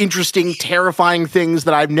exhilarating, interesting, terrifying things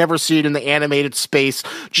that I've never seen in the animated space.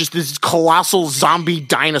 Just this colossal zombie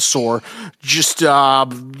dinosaur just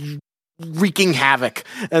wreaking havoc,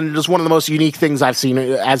 and it is one of the most unique things I've seen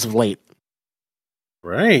as of late.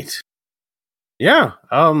 Right. Yeah.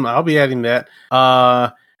 I'll be adding that.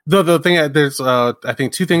 The thing, there's I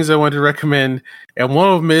think two things I wanted to recommend, and one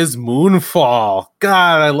of them is Moonfall.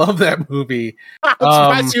 God, I love that movie. I'm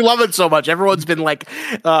surprised you love it so much. Everyone's been like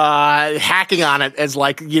hacking on it as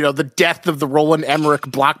like the death of the Roland Emmerich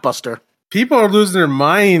blockbuster. People are losing their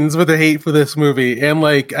minds with their hate for this movie, and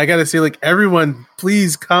like I gotta say, like, everyone,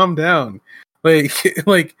 please calm down.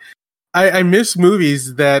 Like I miss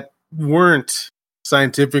movies that weren't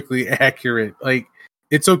scientifically accurate. Like,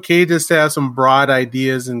 it's okay just to have some broad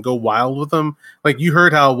ideas and go wild with them. Like, you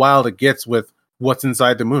heard how wild it gets with What's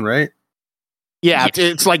Inside the Moon, right? Yeah,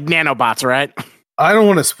 it's like nanobots, right? I don't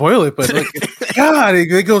want to spoil it, but like, God,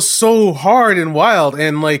 it goes so hard and wild,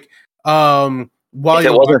 and like if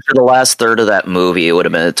it wasn't for the last third of that movie, it would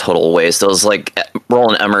have been a total waste. It was like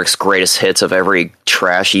Roland Emmerich's greatest hits of every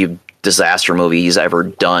trashy disaster movie he's ever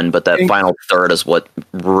done, but that final third is what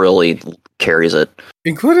really carries it.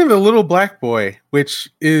 Including the little black boy, which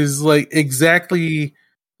is like exactly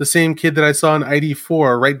the same kid that I saw in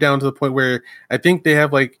ID4, right down to the point where I think they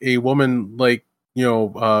have like a woman like,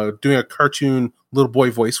 doing a cartoon little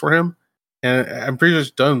boy voice for him. And I'm pretty sure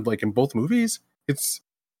it's done like in both movies. It's,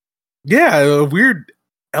 yeah, a weird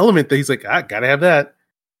element that he's like, I gotta have that.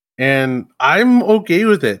 And I'm okay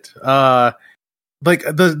with it. Like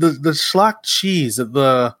the schlock cheese,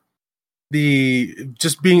 the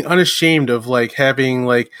just being unashamed of like having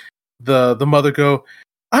like the mother go,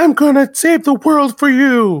 I'm gonna save the world for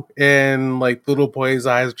you, and like the little boy's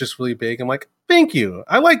eyes just really big. I'm like, thank you,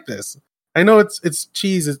 I like this. I know it's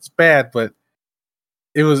cheese, it's bad, but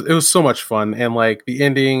it was so much fun. And like the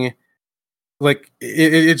ending, like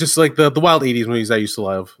it just like the wild 80s movies I used to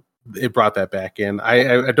love, it brought that back in.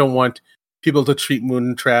 I don't want people to treat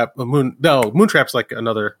Moontrap's like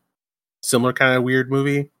another similar kind of weird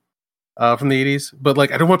movie from the 80s, but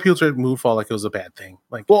like I don't want people to treat Moonfall like it was a bad thing.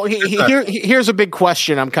 Like, well, here's a big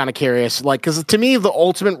question. I'm kind of curious, like, because to me the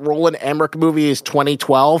ultimate Roland Emmerich movie is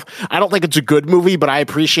 2012. I don't think it's a good movie, but I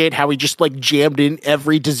appreciate how he just like jammed in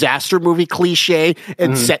every disaster movie cliche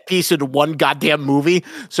and set piece into one goddamn movie.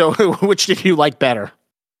 So which did you like better?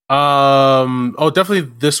 Definitely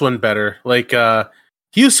this one better. Like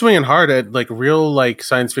he was swinging hard at like real like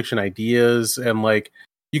science fiction ideas, and like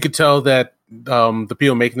you could tell that the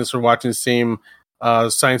people making this were watching the same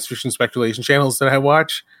science fiction speculation channels that I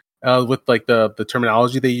watch, with like the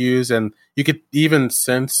terminology they use, and you could even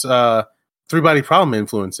sense Three Body Problem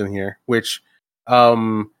influence in here, which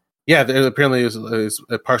apparently is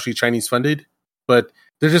partially Chinese funded, but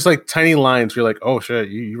they're just like tiny lines. You're like, oh shit,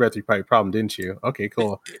 you read 3 Body Problem, didn't you? Okay,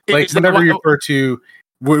 cool. Like whenever you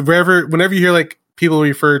hear like people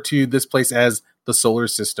refer to this place as the solar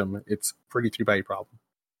system, it's pretty 3 Body Problem.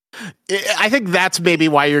 I think that's maybe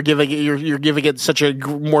why you're giving it such a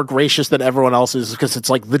more gracious than everyone else is, because it's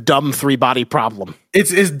like the dumb 3 Body Problem.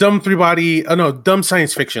 It's dumb 3 Body. Dumb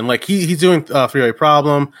science fiction. Like he's doing 3 Body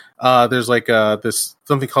Problem. There's like this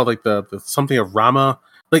something called like the something of Rama.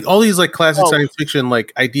 Like all these like classic science fiction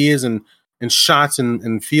like ideas and shots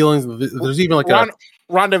and feelings. There's even like a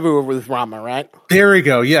Rendezvous with Rama, right? There we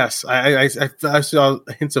go. Yes, I saw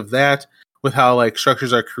hints of that with how like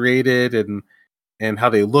structures are created and how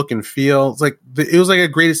they look and feel. It's like it was like a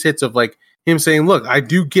greatest hits of like him saying, "Look, I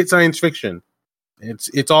do get science fiction.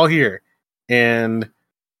 It's all here." And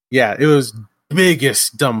yeah, it was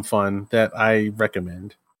biggest dumb fun that I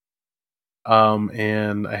recommend.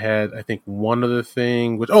 And I had, I think, one other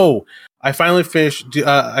thing, which I finally finished.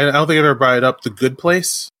 I don't think I ever brought it up. The Good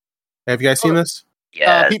Place. Have you guys seen this?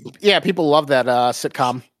 Yeah, people love that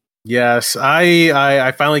sitcom. Yes,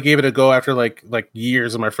 I finally gave it a go after like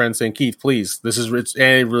years of my friends saying, "Keith, please, this is rich,"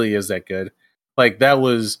 and it really is that good. Like that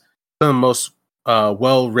was some of the most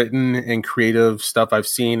well written and creative stuff I've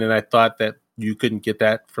seen, and I thought that you couldn't get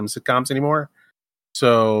that from sitcoms anymore.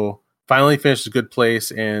 So finally finished A Good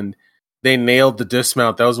Place, and they nailed the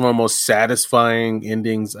dismount. That was one of the most satisfying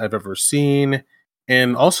endings I've ever seen,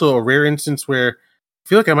 and also a rare instance where I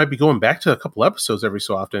feel like I might be going back to a couple episodes every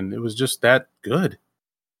so often. It was just that good.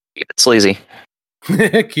 Keep it sleazy.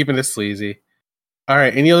 Keeping it sleazy. All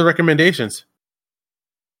right. Any other recommendations?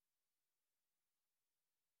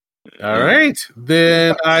 All right.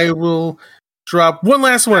 Then I will drop one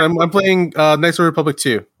last one. I'm playing Knights of the Republic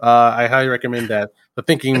 2. I highly recommend that. The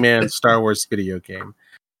Thinking Man Star Wars video game.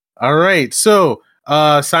 All right. So,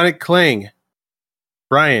 Sonic Clang.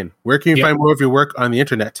 Brian, where can you find more of your work on the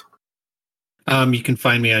internet? You can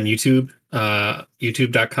find me on YouTube,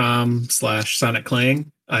 youtube.com/Sonic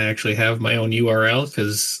Clang. I actually have my own URL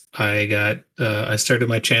because I started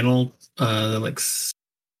my channel like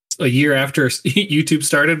a year after YouTube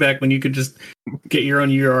started, back when you could just get your own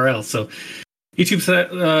URL. So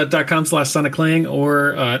youtube.com/Sonic Clang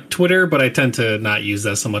or Twitter, but I tend to not use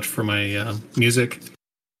that so much for my music.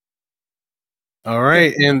 All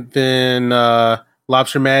right. And then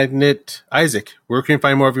Lobster Magnet Isaac, where can you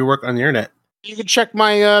find more of your work on the internet? You can check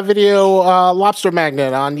my video Lobster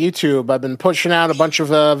Magnet on YouTube. I've been pushing out a bunch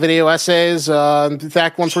of video essays. In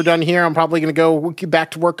fact, once we're done here, I'm probably going to go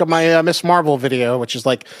back to work on my Miss Marvel video, which is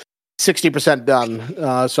like 60% done.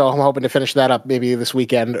 So I'm hoping to finish that up maybe this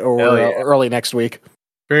weekend or early next week.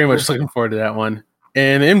 Very much looking forward to that one.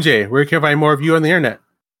 And MJ, where can you find more of you on the internet?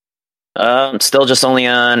 Still just only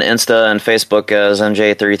on Insta and Facebook as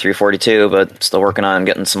MJ3342, but still working on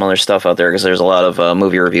getting some other stuff out there because there's a lot of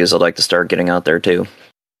movie reviews I'd like to start getting out there too.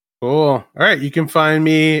 Cool. All right, you can find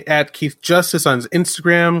me at Keith Justice on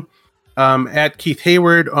Instagram, at Keith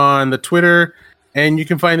Hayward on the Twitter, and you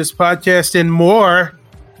can find this podcast and more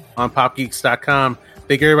on popgeeks.com.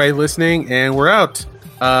 Thank you everybody listening, and we're out.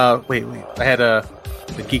 Wait, I had the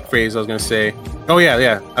geek phrase I was going to say. Oh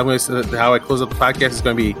yeah. I'm going to say how I close up the podcast is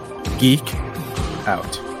going to be geek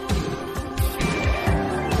out.